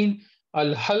we've seen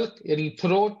al-halq, yani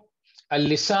throat,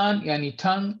 al-lisan, yani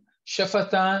tongue,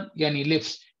 shafatan, yani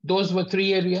lips. Those were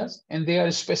three areas, and they are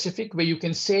specific where you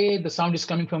can say the sound is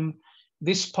coming from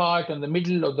this part on the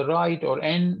middle or the right or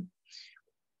end.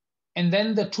 And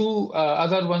then the two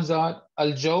other ones are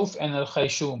al-jawf and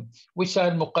al-khayshum, which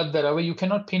are muqaddara, where you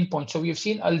cannot pinpoint. So we have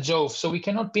seen al-jawf. So we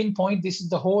cannot pinpoint. This is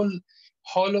the whole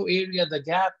hollow area, the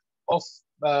gap of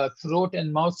throat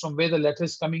and mouth from where the letter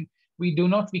is coming. We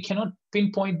cannot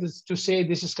pinpoint this to say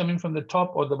this is coming from the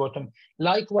top or the bottom.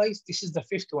 Likewise, this is the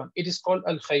fifth one. It is called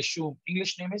al-khayshum.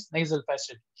 English name is nasal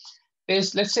passage.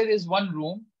 Let's say there's one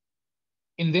room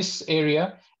in this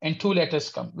area and two letters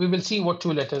come. We will see what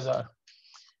two letters are.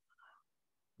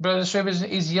 Brother Shoaib,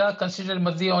 is ya considered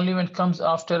madhi only when it comes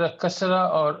after a kasra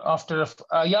or after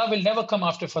a... ya will never come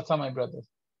after fatha, my brother.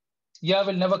 Ya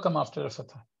will never come after a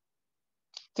fatha.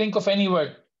 Think of any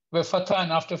word where fatha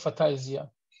and after fatha is ya.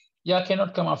 Ya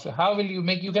cannot come after. How will you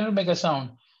make... You cannot make a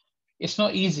sound. It's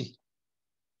not easy.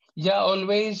 Ya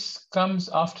always comes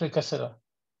after kasra.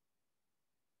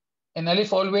 And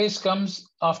alif always comes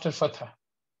after fatha.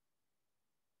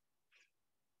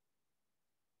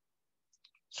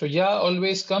 So ya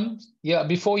always comes,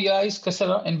 before ya is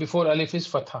kasra and before alif is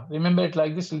fatha. Remember it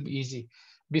like this, will be easy.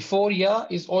 Before ya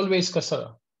is always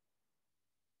kasra.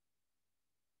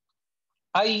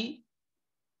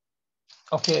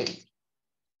 Okay.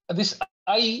 This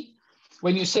I,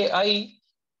 when you say I,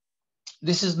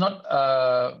 this is not,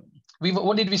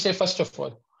 what did we say first of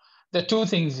all? There are two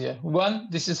things here. One,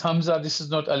 this is Hamza, this is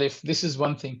not alif. This is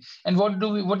one thing. And what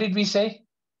did we say?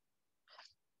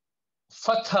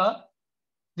 Fatha.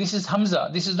 This is Hamza,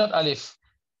 this is not alif.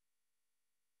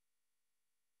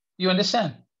 You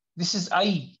understand? This is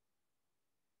I.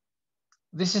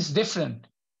 This is different.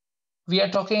 We are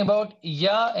talking about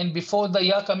ya, and before the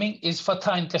ya coming is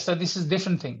fatha and kasra. This is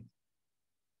different thing.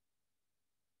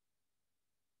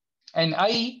 And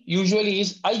I usually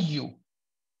is ayyu.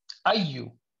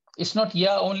 Ayyu. It's not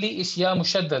ya only, it's ya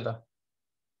mushaddada.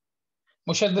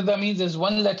 Mushaddada means there's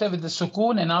one letter with the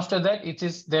sukoon, and after that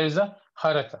there is a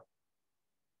haraka.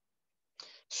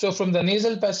 So from the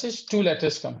nasal passage, two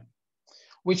letters come,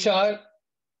 which are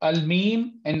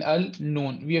al-mim and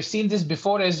al-noon. We have seen this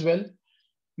before as well.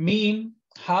 Mim,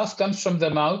 half comes from the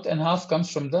mouth and half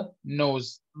comes from the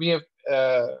nose. We have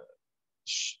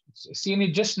seen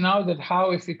it just now that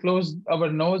how if we close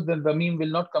our nose, then the mim will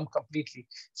not come completely.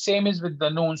 Same is with the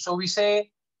noon. So we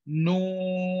say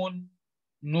noon,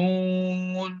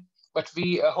 noon. but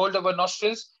we hold our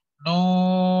nostrils.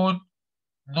 Noon,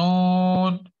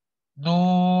 noon,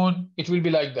 noon. It will be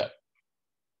like that.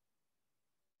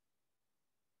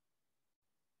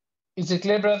 Is it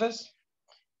clear, brothers?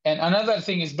 And another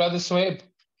thing is, Brother Soeb,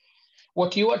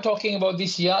 what you are talking about,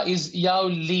 this ya is yaul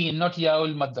lean, not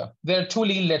yaul madda. There are two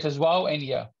lean letters, waw and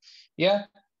ya. Yeah.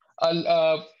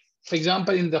 For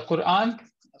example, in the Quran,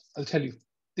 I'll tell you,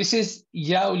 this is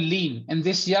yaul lean, and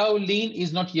this yaul lean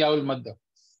is not yaul madda.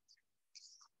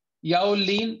 Yaul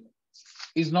lean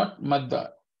is not madda.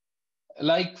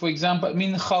 Like, for example,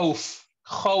 min khawf,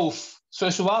 khawf. So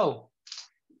it's waw.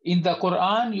 In the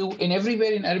Quran, in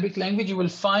everywhere in Arabic language, you will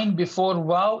find before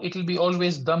waw, it will be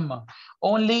always dhamma.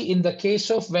 Only in the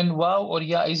case of when waw or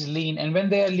ya is lean. And when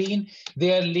they are lean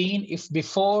if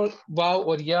before waw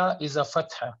or ya is a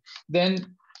fatha.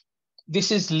 Then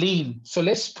this is lean. So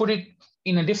let's put it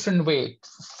in a different way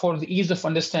for the ease of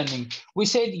understanding. We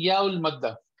said yaul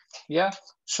madda. Yeah.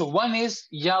 So one is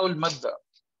yaul madda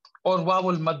or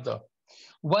wawul madda.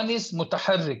 One is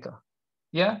mutaharrika.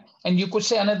 Yeah. And you could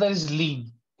say another is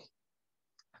lean.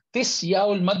 This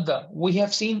yaul madda, we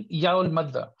have seen yaul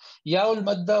madda. Yaul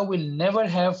madda will never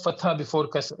have fatha before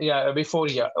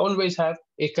ya, always have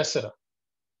a kasra.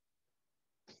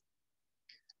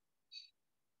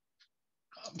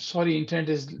 I'm sorry, internet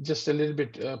is just a little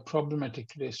bit problematic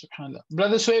today, subhanAllah.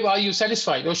 Brother Suhaib, are you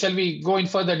satisfied, or shall we go in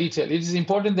further detail? It is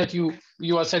important that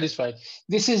you are satisfied.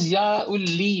 This is yaul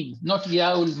leen, not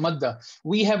yaul madda.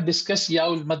 We have discussed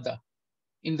yaul madda.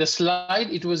 In the slide,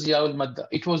 it was yaul madda.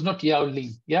 It was not yaul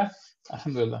leen. Yeah,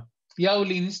 alhamdulillah. Yaul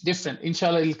leen is different.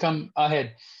 Inshallah, it'll come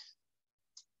ahead.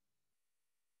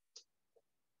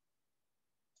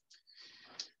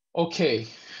 Okay,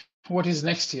 what is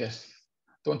next here?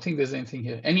 Don't think there's anything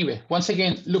here. Anyway, once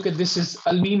again, look at this is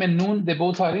al-mim and noon. They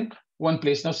both are in one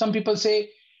place. Now, some people say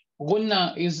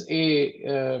gunna is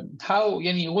a, how,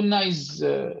 yani gunna is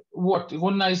what?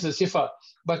 Gunna is a sifa.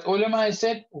 But ulama has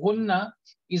said gunna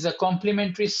is a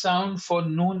complementary sound for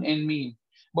noon and mim.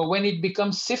 But when it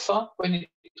becomes sifa,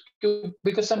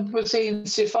 because some people say in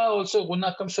sifa also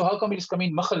gunna comes, so how come it is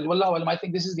coming makhraj? Wallahu alam. I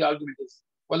think this is the argument is.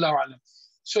 Wallahu alam.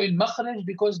 So in makhraj,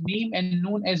 because mim and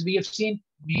noon, as we have seen,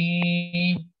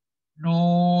 mim,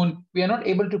 noon, we are not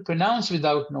able to pronounce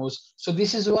without nose. So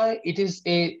this is why it is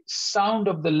a sound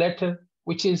of the letter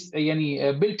which is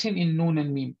built in noon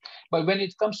and mim. But when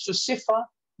it comes to sifa,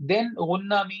 then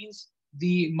gunna means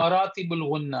the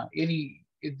maratibul gunna,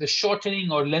 the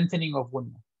shortening or lengthening of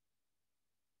gunna.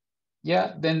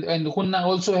 Yeah, then and gunna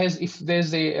also has, if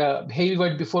there's a heavy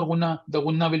word before gunna, the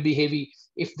gunna will be heavy.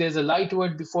 If there's a light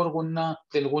word before gunna,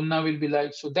 then gunna will be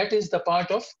light. So that is the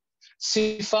part of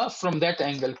sifa from that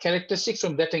angle, characteristics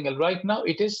from that angle. Right now,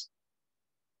 it is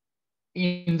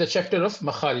in the chapter of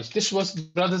makharij. This was,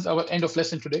 brothers, our end of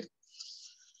lesson today.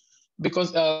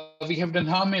 Because we have done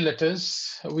how many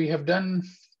letters? We have done,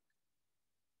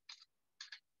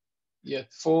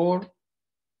 4.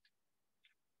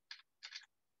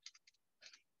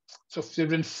 So we've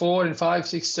done 4 and 5,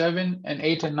 6, 7, and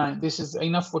 8 and 9. This is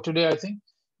enough for today, I think,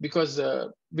 because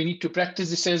we need to practice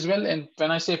this as well. And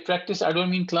when I say practice, I don't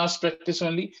mean class practice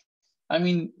only. I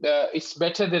mean, it's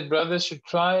better that brothers should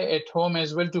try at home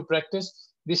as well to practice.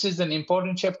 This is an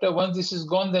important chapter. Once this is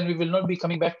gone, then we will not be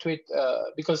coming back to it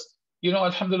because,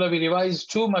 alhamdulillah, we revise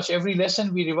too much. Every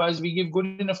lesson we revise, we give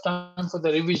good enough time for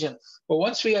the revision. But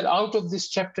once we are out of this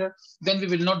chapter, then we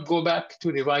will not go back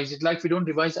to revise it, like we don't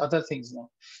revise other things now.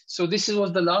 So this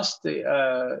was the last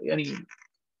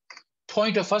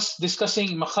point of us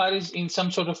discussing makharij in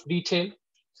some sort of detail.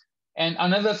 And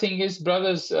another thing is,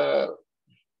 brothers,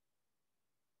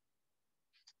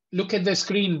 look at the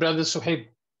screen, Brother Suhaib.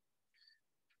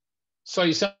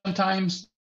 Sorry, sometimes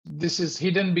this is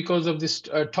hidden because of this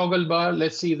toggle bar.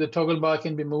 Let's see if the toggle bar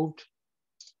can be moved.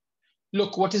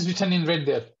 Look, what is written in red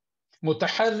there?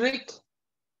 Mutaharrik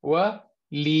wa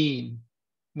leen.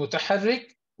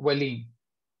 Mutaharrik wa leen.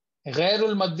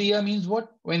 Ghairul maddiya means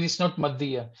what? When it's not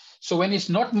maddiya. So when it's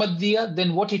not maddiya,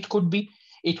 then what it could be?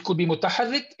 It could be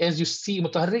mutaharrik, as you see,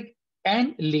 mutaharrik,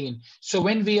 and leen. So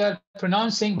when we are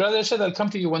pronouncing, Brother Ashad, I'll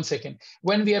come to you one second.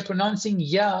 When we are pronouncing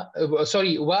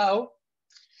waw,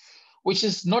 which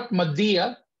is not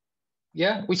maddiya,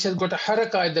 which has got a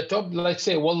haraka at the top, like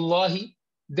say wallahi,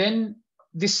 then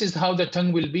this is how the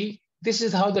tongue will be. This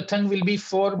is how the tongue will be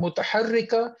for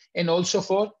mutaharrika and also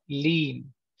for leen.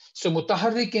 So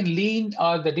mutaharrik and leen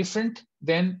are the different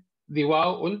than the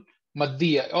wa'ul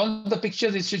maddiya. On the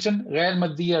pictures it's written ghair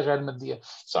maddiya, ghair maddiya.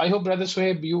 So I hope, Brother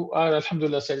Suhaib, you are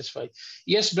alhamdulillah satisfied.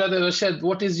 Yes, Brother Rashad,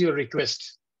 what is your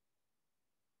request?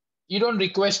 You don't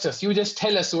request us. You just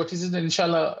tell us what is it, and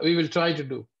inshallah we will try to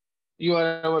do. You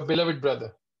are our beloved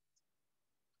brother.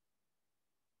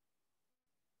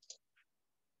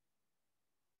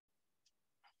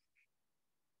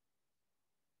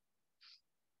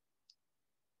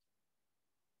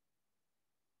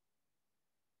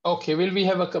 Okay, will we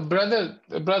have brother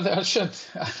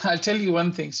Arshad? I'll tell you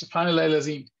one thing, subhanallah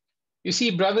al-azim. You see,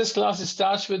 brothers class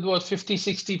starts with what, 50,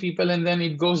 60 people, and then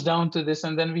it goes down to this,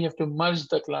 and then we have to merge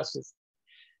the classes.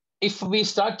 If we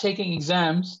start taking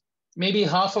exams, maybe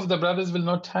half of the brothers will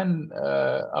not turn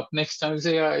up next time.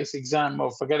 Say, yeah, it's exam,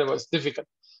 or forget about it, it's difficult.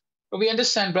 But we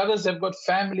understand brothers have got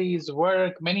families,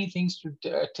 work, many things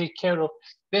to take care of.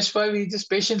 That's why we just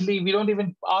patiently, we don't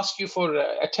even ask you for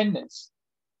attendance.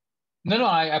 No, no,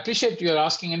 I appreciate you're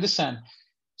asking, understand.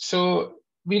 So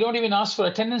we don't even ask for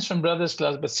attendance from brothers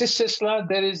class, but sisters class,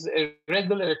 there is a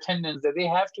regular attendance that they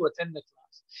have to attend the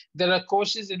class. There are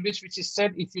courses in which is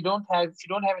said if you don't have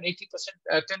an 80%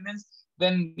 attendance,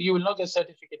 then you will not get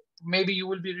certificate. Maybe you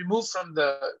will be removed from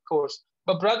the course.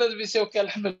 But brothers, we say, okay,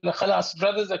 alhamdulillah, khalas,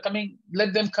 brothers are coming,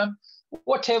 let them come.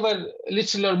 Whatever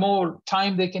little or more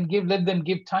time they can give, let them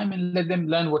give time and let them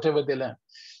learn whatever they learn.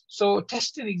 So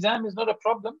test and exam is not a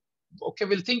problem. Okay,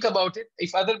 we'll think about it.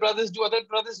 If other brothers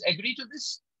agree to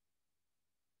this?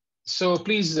 So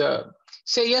please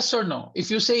say yes or no. If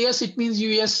you say yes, it means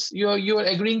you're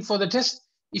agreeing for the test.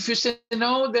 If you say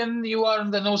no, then you are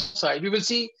on the no side. We will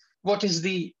see what is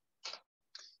the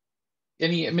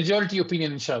any majority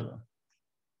opinion, inshallah.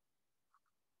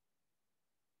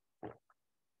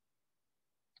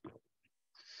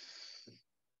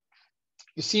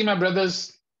 You see, my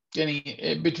brothers,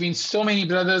 between so many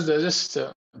brothers, there's just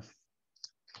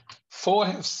four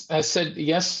has said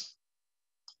yes.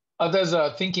 Others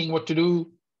are thinking what to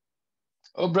do.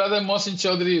 Oh, brother Mohsin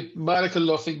Chaudhary,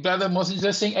 Barakallah Fik. Brother Mohsin,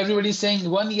 just saying, everybody's saying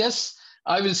one yes.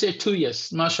 I will say two yes.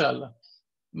 MashaAllah.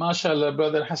 MashaAllah,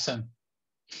 brother Hassan.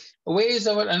 Where is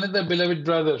our another beloved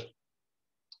brother?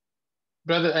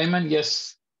 Brother Ayman,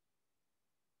 yes.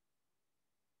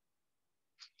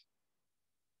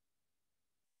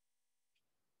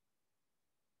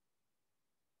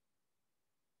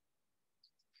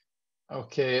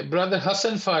 Okay, brother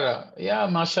Hassan Farah. Yeah,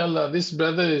 mashallah. This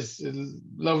brother is a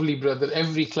lovely brother.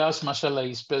 Every class, mashallah,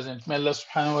 he's present. May Allah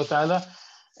subhanahu wa ta'ala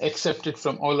accept it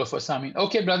from all of us. I mean,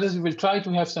 okay, brothers, we will try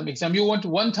to have some exam. You want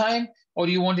one time or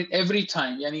you want it every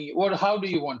time? Yani, or how do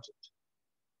you want it?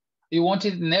 You want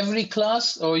it in every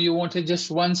class or you want it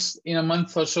just once in a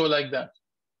month or so like that?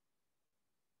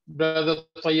 Brother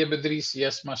Tayyib Idris,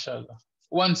 yes, mashallah.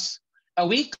 Once a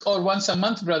week or once a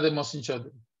month, brother Mohsin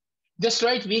Chaudhary? Just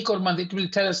write week or month. It will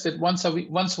tell us that once a week,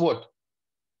 once what?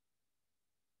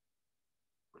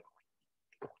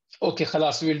 Okay,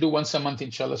 khalas, we'll do once a month,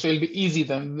 inshallah. So it'll be easy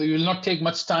then. We will not take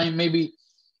much time, maybe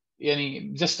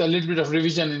just a little bit of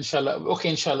revision, inshallah. Okay,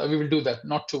 inshallah, we will do that.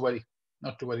 Not to worry.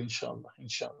 Not to worry, inshallah.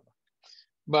 Inshallah.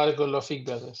 Barakallah fiqh,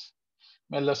 brothers.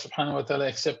 May Allah subhanahu wa ta'ala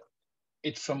accept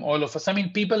it from all of us. I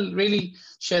mean, people really,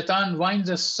 shaitan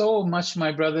winds us so much,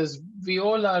 my brothers. We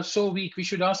all are so weak. We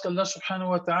should ask Allah subhanahu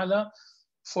wa ta'ala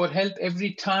for help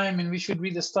every time, and we should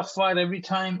read the astaghfar every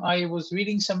time. I was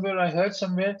reading somewhere, I heard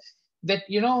somewhere that,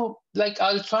 like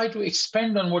I'll try to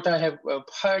expand on what I have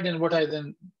heard and what I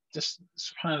then just,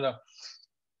 subhanAllah,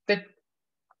 that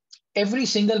every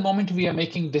single moment we are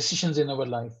making decisions in our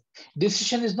life.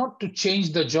 Decision is not to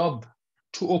change the job,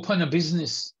 to open a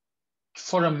business,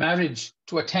 for a marriage,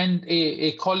 to attend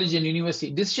a college and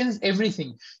university. Decision is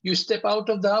everything. You step out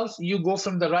of the house, you go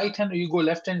from the right hand or you go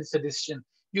left hand, it's a decision.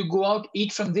 You go out,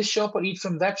 eat from this shop or eat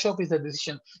from that shop is a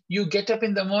decision. You get up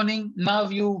in the morning, now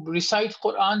you recite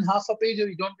Quran half a page or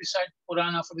you don't recite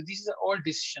Quran half a page. These are all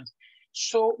decisions.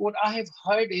 So what I have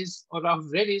heard is, or I've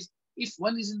read is, if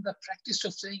one is in the practice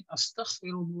of saying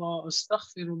astaghfirullah,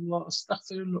 astaghfirullah,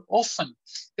 astaghfirullah often,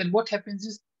 then what happens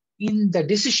is in the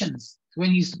decisions,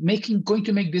 when he's going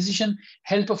to make decision,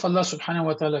 help of Allah subhanahu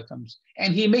wa ta'ala comes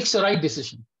and he makes the right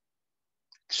decision.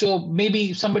 So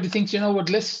maybe somebody thinks, you know what,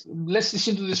 let's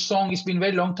listen to this song. It's been a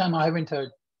very long time I haven't heard.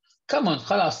 Come on,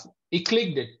 khalas, he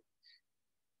clicked it.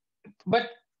 But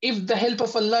if the help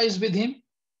of Allah is with him,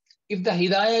 if the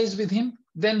hidayah is with him,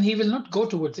 then he will not go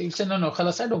towards it. He'll say, no,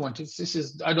 khalas, I don't want it.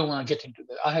 I don't want to get into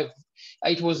that.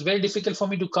 It was very difficult for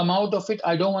me to come out of it.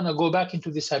 I don't want to go back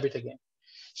into this habit again.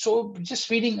 So just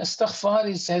reading astaghfar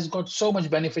has got so much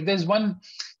benefit. There's one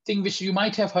thing which you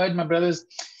might have heard, my brothers.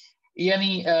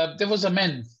 There was a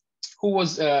man who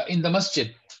was in the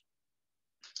masjid,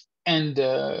 and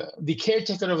the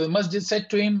caretaker of the masjid said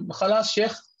to him, Khalas,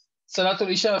 Sheikh, Salatul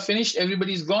Isha finished,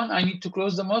 everybody's gone, I need to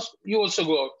close the mosque, you also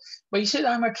go out. But he said,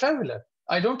 I'm a traveler.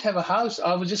 I don't have a house.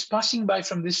 I was just passing by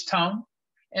from this town,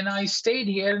 and I stayed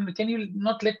here, and can you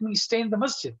not let me stay in the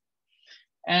masjid?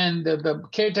 And the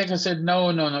caretaker said, no,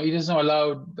 it is not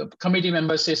allowed. The committee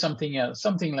members say something else,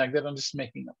 something like that. I'm just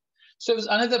making up. So there was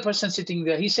another person sitting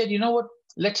there. He said, you know what?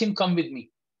 Let him come with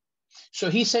me. So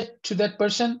he said to that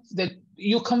person that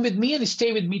you come with me and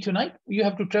stay with me tonight. You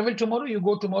have to travel tomorrow. You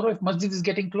go tomorrow. If masjid is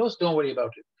getting close, don't worry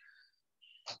about it.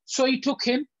 So he took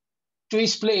him to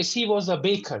his place. He was a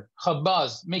baker,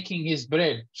 khabbaz, making his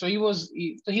bread. So he was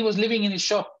living in his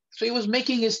shop. So he was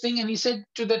making his thing, and he said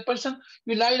to that person,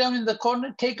 you lie down in the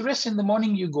corner, take rest, in the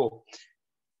morning you go.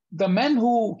 The man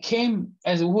who came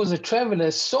who was a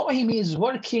traveler saw him. He's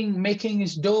working, making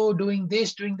his dough, doing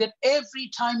this, doing that. Every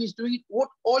time he's doing it,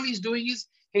 all he's doing is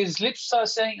his lips are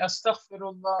saying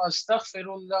astaghfirullah,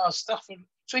 astaghfirullah, astaghfirullah.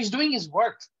 So he's doing his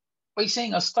work by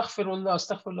saying astaghfirullah,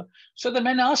 astaghfirullah. So the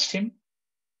man asked him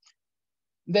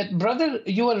that, brother,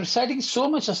 you are reciting so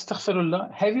much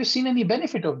astaghfirullah. Have you seen any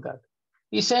benefit of that?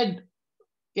 He said,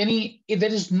 there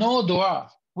is no dua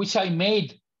which I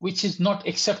made which is not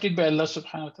accepted by Allah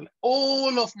subhanahu wa ta'ala.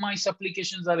 All of my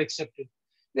supplications are accepted.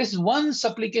 There's one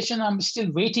supplication I'm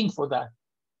still waiting for that.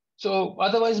 So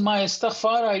otherwise my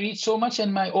astaghfar, I read so much,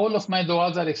 and all of my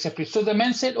du'as are accepted. So the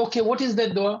man said, okay, what is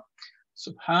that dua?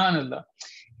 Subhanallah.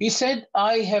 He said,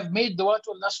 I have made dua to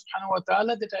Allah subhanahu wa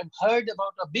ta'ala that I've heard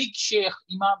about a big sheikh,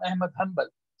 Imam Ahmad Hanbal.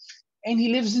 And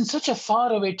he lives in such a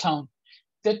far away town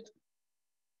that,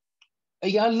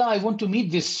 Ya Allah, I want to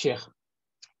meet this sheikh.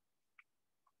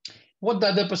 What the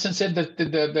other person said, that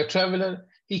the traveler,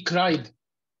 he cried.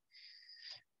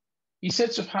 He said,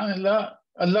 subhanallah,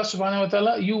 Allah subhanahu wa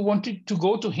ta'ala, you wanted to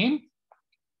go to him.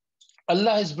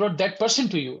 Allah has brought that person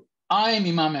to you. I am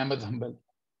Imam Ahmad Hanbal.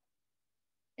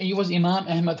 And he was Imam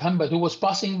Ahmad Hanbal who was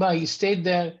passing by. He stayed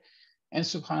there. And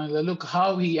subhanallah, look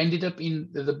how he ended up in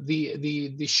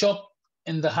the shop,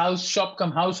 in the house of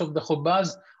the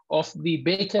khubbaz of the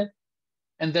baker.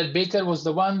 And that baker was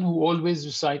the one who always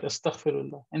recite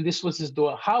astaghfirullah. And this was his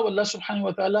dua. How Allah subhanahu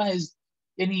wa ta'ala has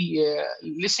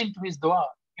listened to his dua.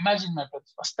 Imagine, my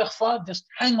brothers, astaghfar, just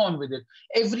hang on with it.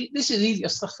 This is easy,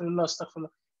 astaghfirullah, astaghfirullah.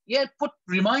 Yeah, put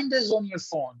reminders on your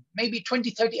phone. Maybe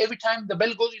 20, 30, every time the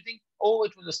bell goes, you think, oh,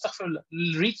 it was astaghfirullah.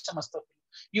 Read some astaghfirullah.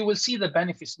 You will see the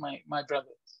benefits, my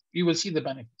brothers. You will see the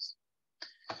benefits.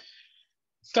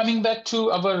 Coming back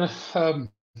to our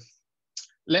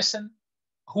lesson,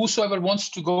 whosoever wants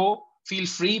to go, feel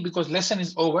free, because lesson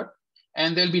is over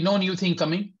and there'll be no new thing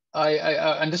coming. I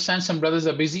understand some brothers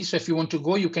are busy, so if you want to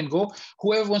go, you can go.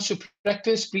 Whoever wants to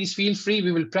practice, please feel free.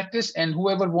 We will practice. And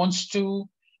whoever wants to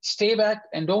stay back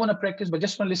and don't want to practice but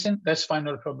just want to listen, that's fine,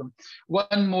 not a problem.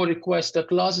 One more request. The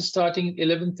class is starting at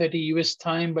 11:30 US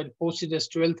time, but posted as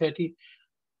 12:30.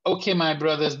 Okay, my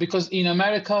brothers, because in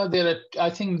America, I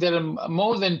think there are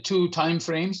more than 2 time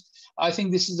frames. I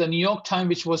think this is the New York time,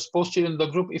 which was posted in the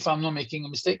group. If I'm not making a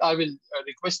mistake, I will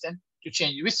request them to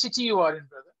change. Which city you are in,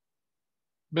 brother?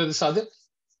 Brother Sadiq?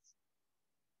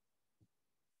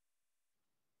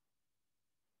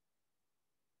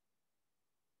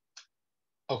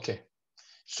 Okay.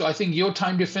 So I think your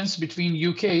time difference between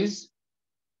UK is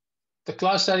the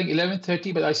class starting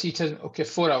 11:30, but I see it has, okay,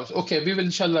 4 hours. Okay, we will,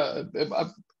 inshallah,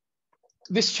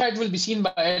 this chat will be seen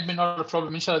by admin, not a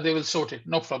problem. Inshallah, they will sort it,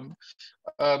 no problem.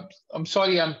 I'm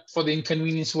sorry for the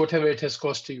inconvenience, whatever it has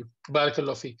caused to you.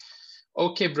 Barakallah fi.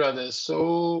 Okay, brothers.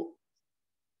 So,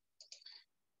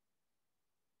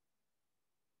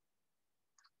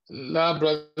 La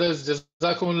brothers,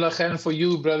 Jazakumullah khairan for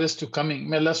you, brothers, to coming.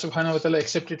 May Allah subhanahu wa ta'ala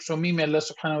accept it from me. May Allah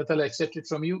subhanahu wa ta'ala accept it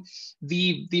from you.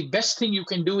 The best thing you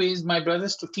can do is, my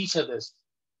brothers, to teach others.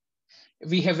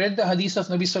 We have read the hadith of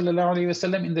Nabi sallallahu alayhi wa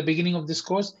sallam in the beginning of this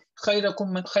course.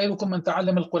 خَيْرُكُمْ مَنْ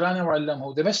تَعَلَّمَ الْقُرْآنَ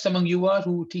وَعَلَّمَهُ. The best among you are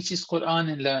who teaches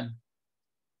Quran and learn.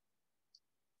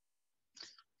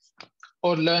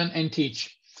 Or learn and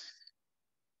teach.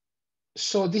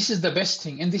 So this is the best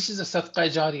thing, and this is a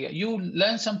sadaqah jariyah. You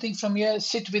learn something from here,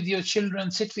 sit with your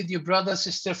children, sit with your brother,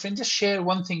 sister, friend, just share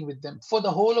one thing with them. For the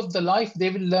whole of the life, they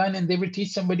will learn and they will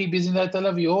teach somebody. Bismillah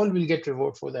ta'ala, we all will get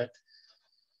reward for that.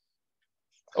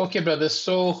 Okay, brothers.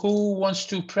 So who wants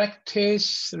to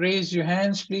practice? Raise your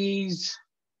hands, please.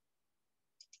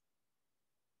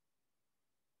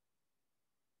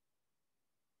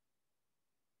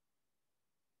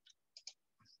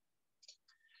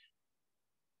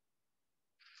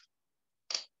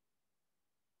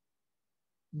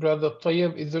 Brother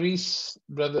Tayyib Idris,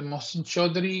 Brother Mohsin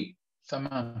Chaudhary,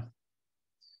 tamam.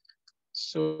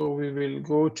 So we will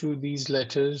go to these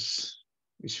letters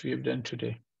which we have done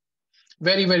today.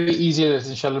 Very, very easy letters,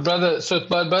 inshallah. Brother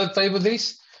Tayyib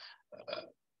Idris,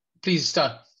 please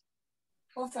start.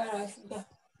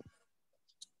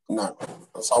 نعم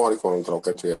السلام عليكم ورحمة الله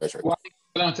وبركاته يا شيخ. وعليكم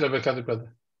السلام ورحمة الله وبركاته, brother.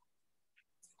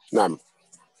 نعم.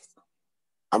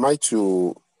 Am I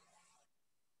to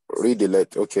read the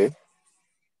letter? Okay.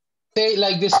 say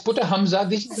like this, put a Hamza.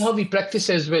 This is how we practice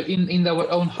as well in our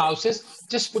own houses.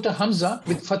 Just put a Hamza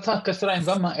with Fatha, Kasra, and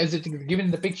Dhamma as it is given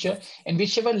in the picture. And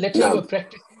whichever letter you نعم are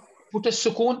practicing, put a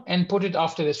sukoon and put it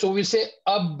after this. So we'll say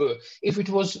ab. If it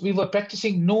was, we were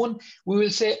practicing noon, we will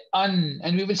say an.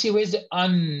 And we will see where's the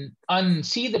an.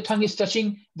 See, the tongue is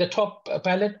touching the top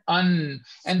palate, an.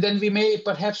 And then we may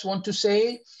perhaps want to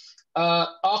say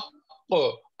aq,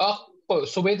 aq.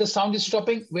 So where the sound is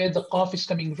stopping, where the qaf is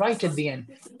coming right at the end.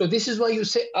 So this is why you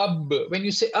say ab. When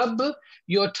you say ab,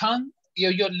 your tongue,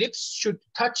 your lips should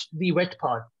touch the wet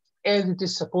part as it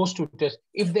is supposed to touch.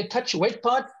 If they touch wet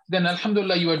part, then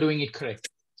alhamdulillah, you are doing it correct.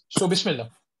 So bismillah.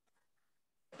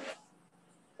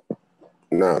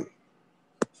 نعم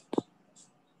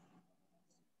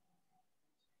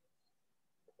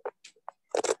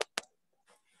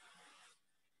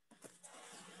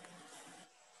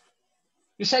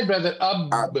You said, brother, ab,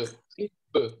 أب ib,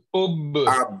 ub.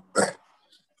 أب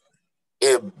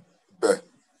إب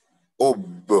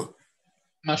أب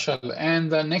MashaAllah.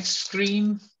 And the next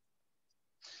screen,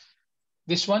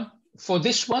 this one. For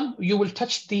this one, you will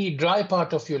touch the dry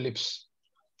part of your lips.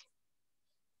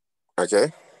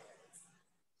 okay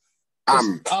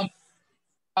This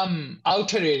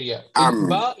outer area. In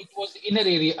ba, it was inner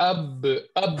area. Ab.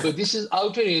 This is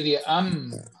outer area.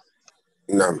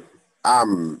 نعم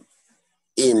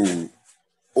إن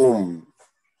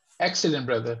Excellent,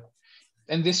 brother.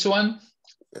 And this one,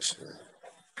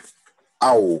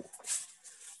 أو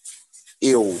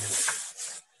إو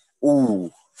أو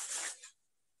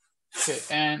okay.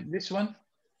 And this one,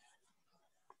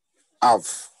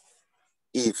 أف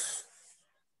إف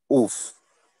أوف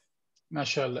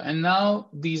mashallah. And now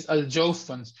these al-jawf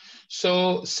ones.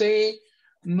 So say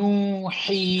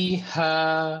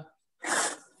nuhiha.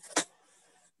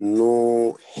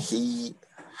 نوحيها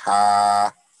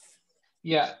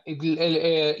Yeah,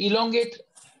 elongate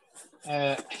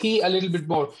he a little bit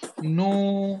more.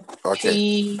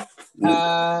 Okay.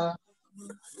 Nuhiha.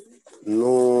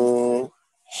 نوحيها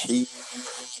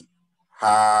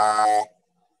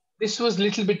This was a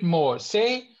little bit more.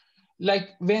 Say,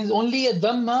 like when only a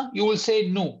dhamma, you will say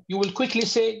no. You will quickly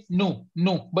say no.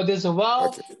 But there's a wow,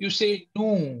 Okay. you say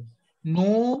no.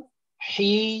 Nuhiha.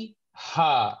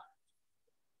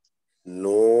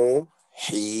 نوحيها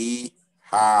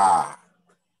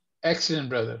Excellent,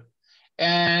 brother.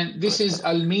 And this is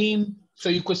al-mim. So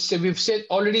you could say, we've said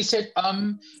already said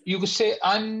you could say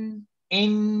an,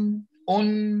 in,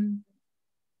 un.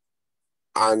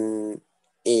 أن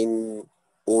إن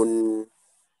أن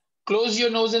Close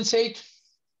your nose and say it.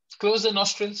 Close the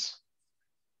nostrils.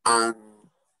 أن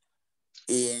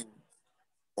إن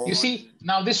You see,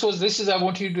 now this is I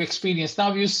want you to experience.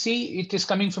 Now you see it is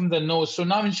coming from the nose. So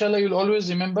now inshallah you'll always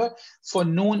remember for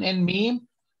noon and meme,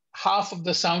 half of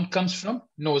the sound comes from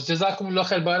nose. Jazakumullah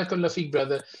khair, barakallah fiqh,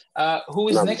 brother. Who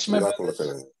is نعم next, my جزاكم brother? الله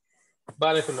خيرا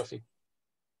Barakallah fiqh.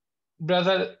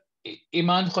 Brother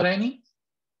Iman Khuraini.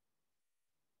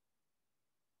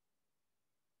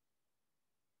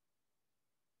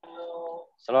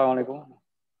 Assalamu alaikum.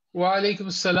 Wa alaikum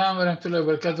assalam wa rahmatullahi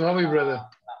wa barakatuh. How are you, brother?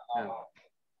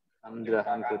 Alhamdulillah,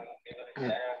 I'm good.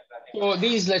 So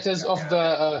these letters of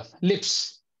the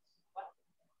lips.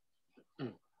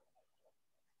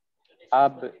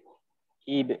 Ab,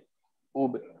 ib,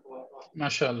 ub,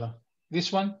 MashaAllah.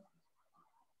 This one?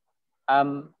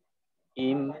 am,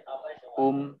 im,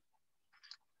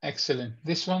 Excellent.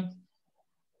 This one?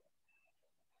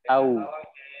 au,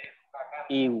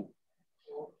 iu,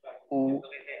 u,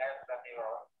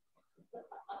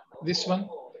 This one?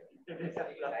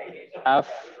 af,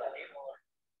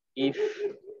 if,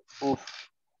 uf.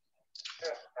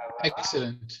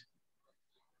 Excellent.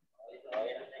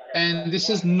 And this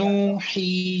is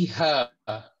nuhiha.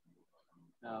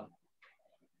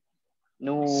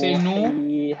 No. Say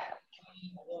nu.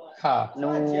 Ha.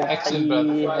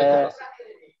 Excellent, brother.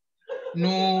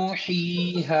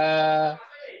 Nuhiha.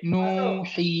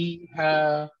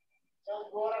 Nuhiha.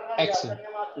 Excellent.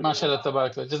 MashaAllah,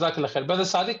 tabarakallah. Jazakallah khair. Brother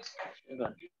Sadiq.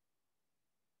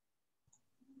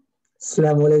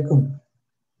 Assalamu alaikum.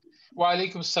 Wa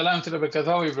alaikum assalam wa barakatuh.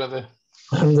 How are you, brother?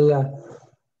 Alhamdulillah.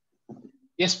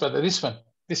 Yes, brother. This one.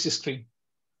 This is screen.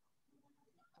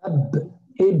 Ab,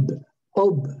 ib,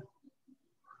 ob.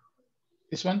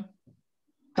 This one.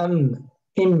 Am,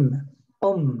 im,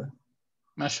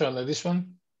 MashaAllah. This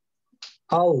one.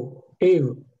 Au,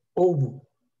 ev, ov.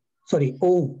 Sorry,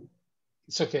 o.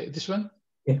 It's okay. This one.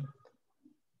 Yeah.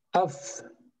 Af,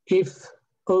 if,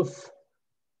 uf.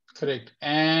 Correct.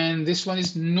 And this one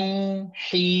is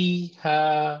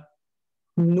nuhiha.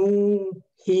 Nu,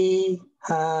 he,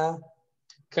 ha.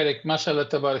 Correct. MashaAllah,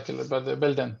 tabarakallah, brother.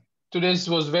 Well done. Today's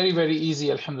was very, very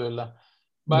easy, alhamdulillah.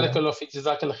 Barakallah fi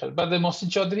jazakallah khair. Brother Mohsin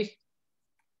Chaudhary.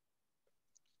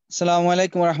 Assalamu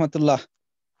alaikum wa rahmatullah.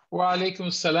 Wa alaikum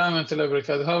assalam wa rahmatullahi wa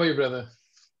barakatuh. How are you, brother?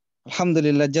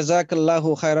 Alhamdulillah.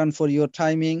 Jazakallahu khairan for your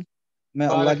timing. May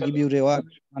Allah give you reward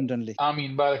abundantly.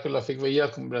 Ameen. Barakallah fiqh wa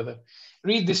iyyakum, brother.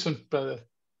 Read this one, brother.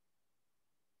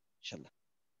 Inshallah.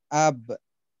 Ab,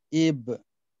 ib,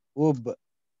 ub.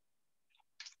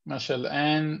 MashaAllah.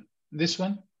 And this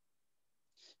one?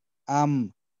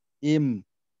 Am, im,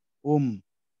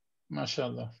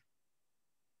 MashaAllah.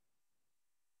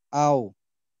 Aw,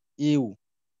 iw,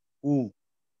 u.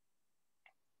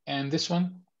 And this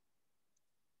one?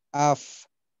 Af,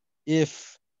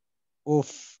 if,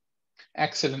 uf.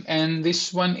 Excellent. And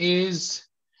this one is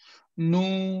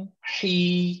nuhiha.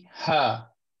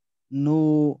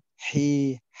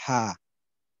 Nuhiha.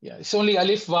 Yeah, it's only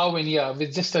alif, waw, and ya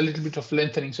with just a little bit of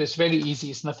lengthening. So it's very easy.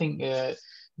 It's nothing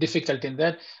difficult in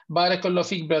that. Barakallah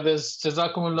fiqh, brothers.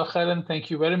 Jazakumullah khairan.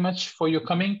 Thank you very much for your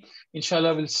coming.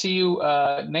 Inshallah, we'll see you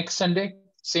next Sunday,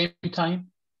 same time.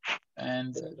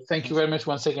 And thank you very much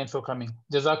once again for coming.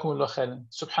 Jazakumullah khairan.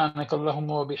 Subhanakallahumma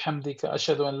wa bihamdika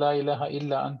ashhadu an la ilaha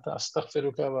illa anta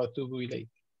astaghfiruka wa atubu ilayk.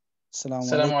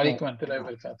 Assalamu alaikum wa rahmatullahi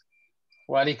wa barakatuh.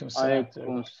 Wa alaikum assalam.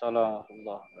 Alaikum salam wa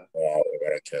rahmatullah. Wa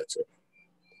barakatuh.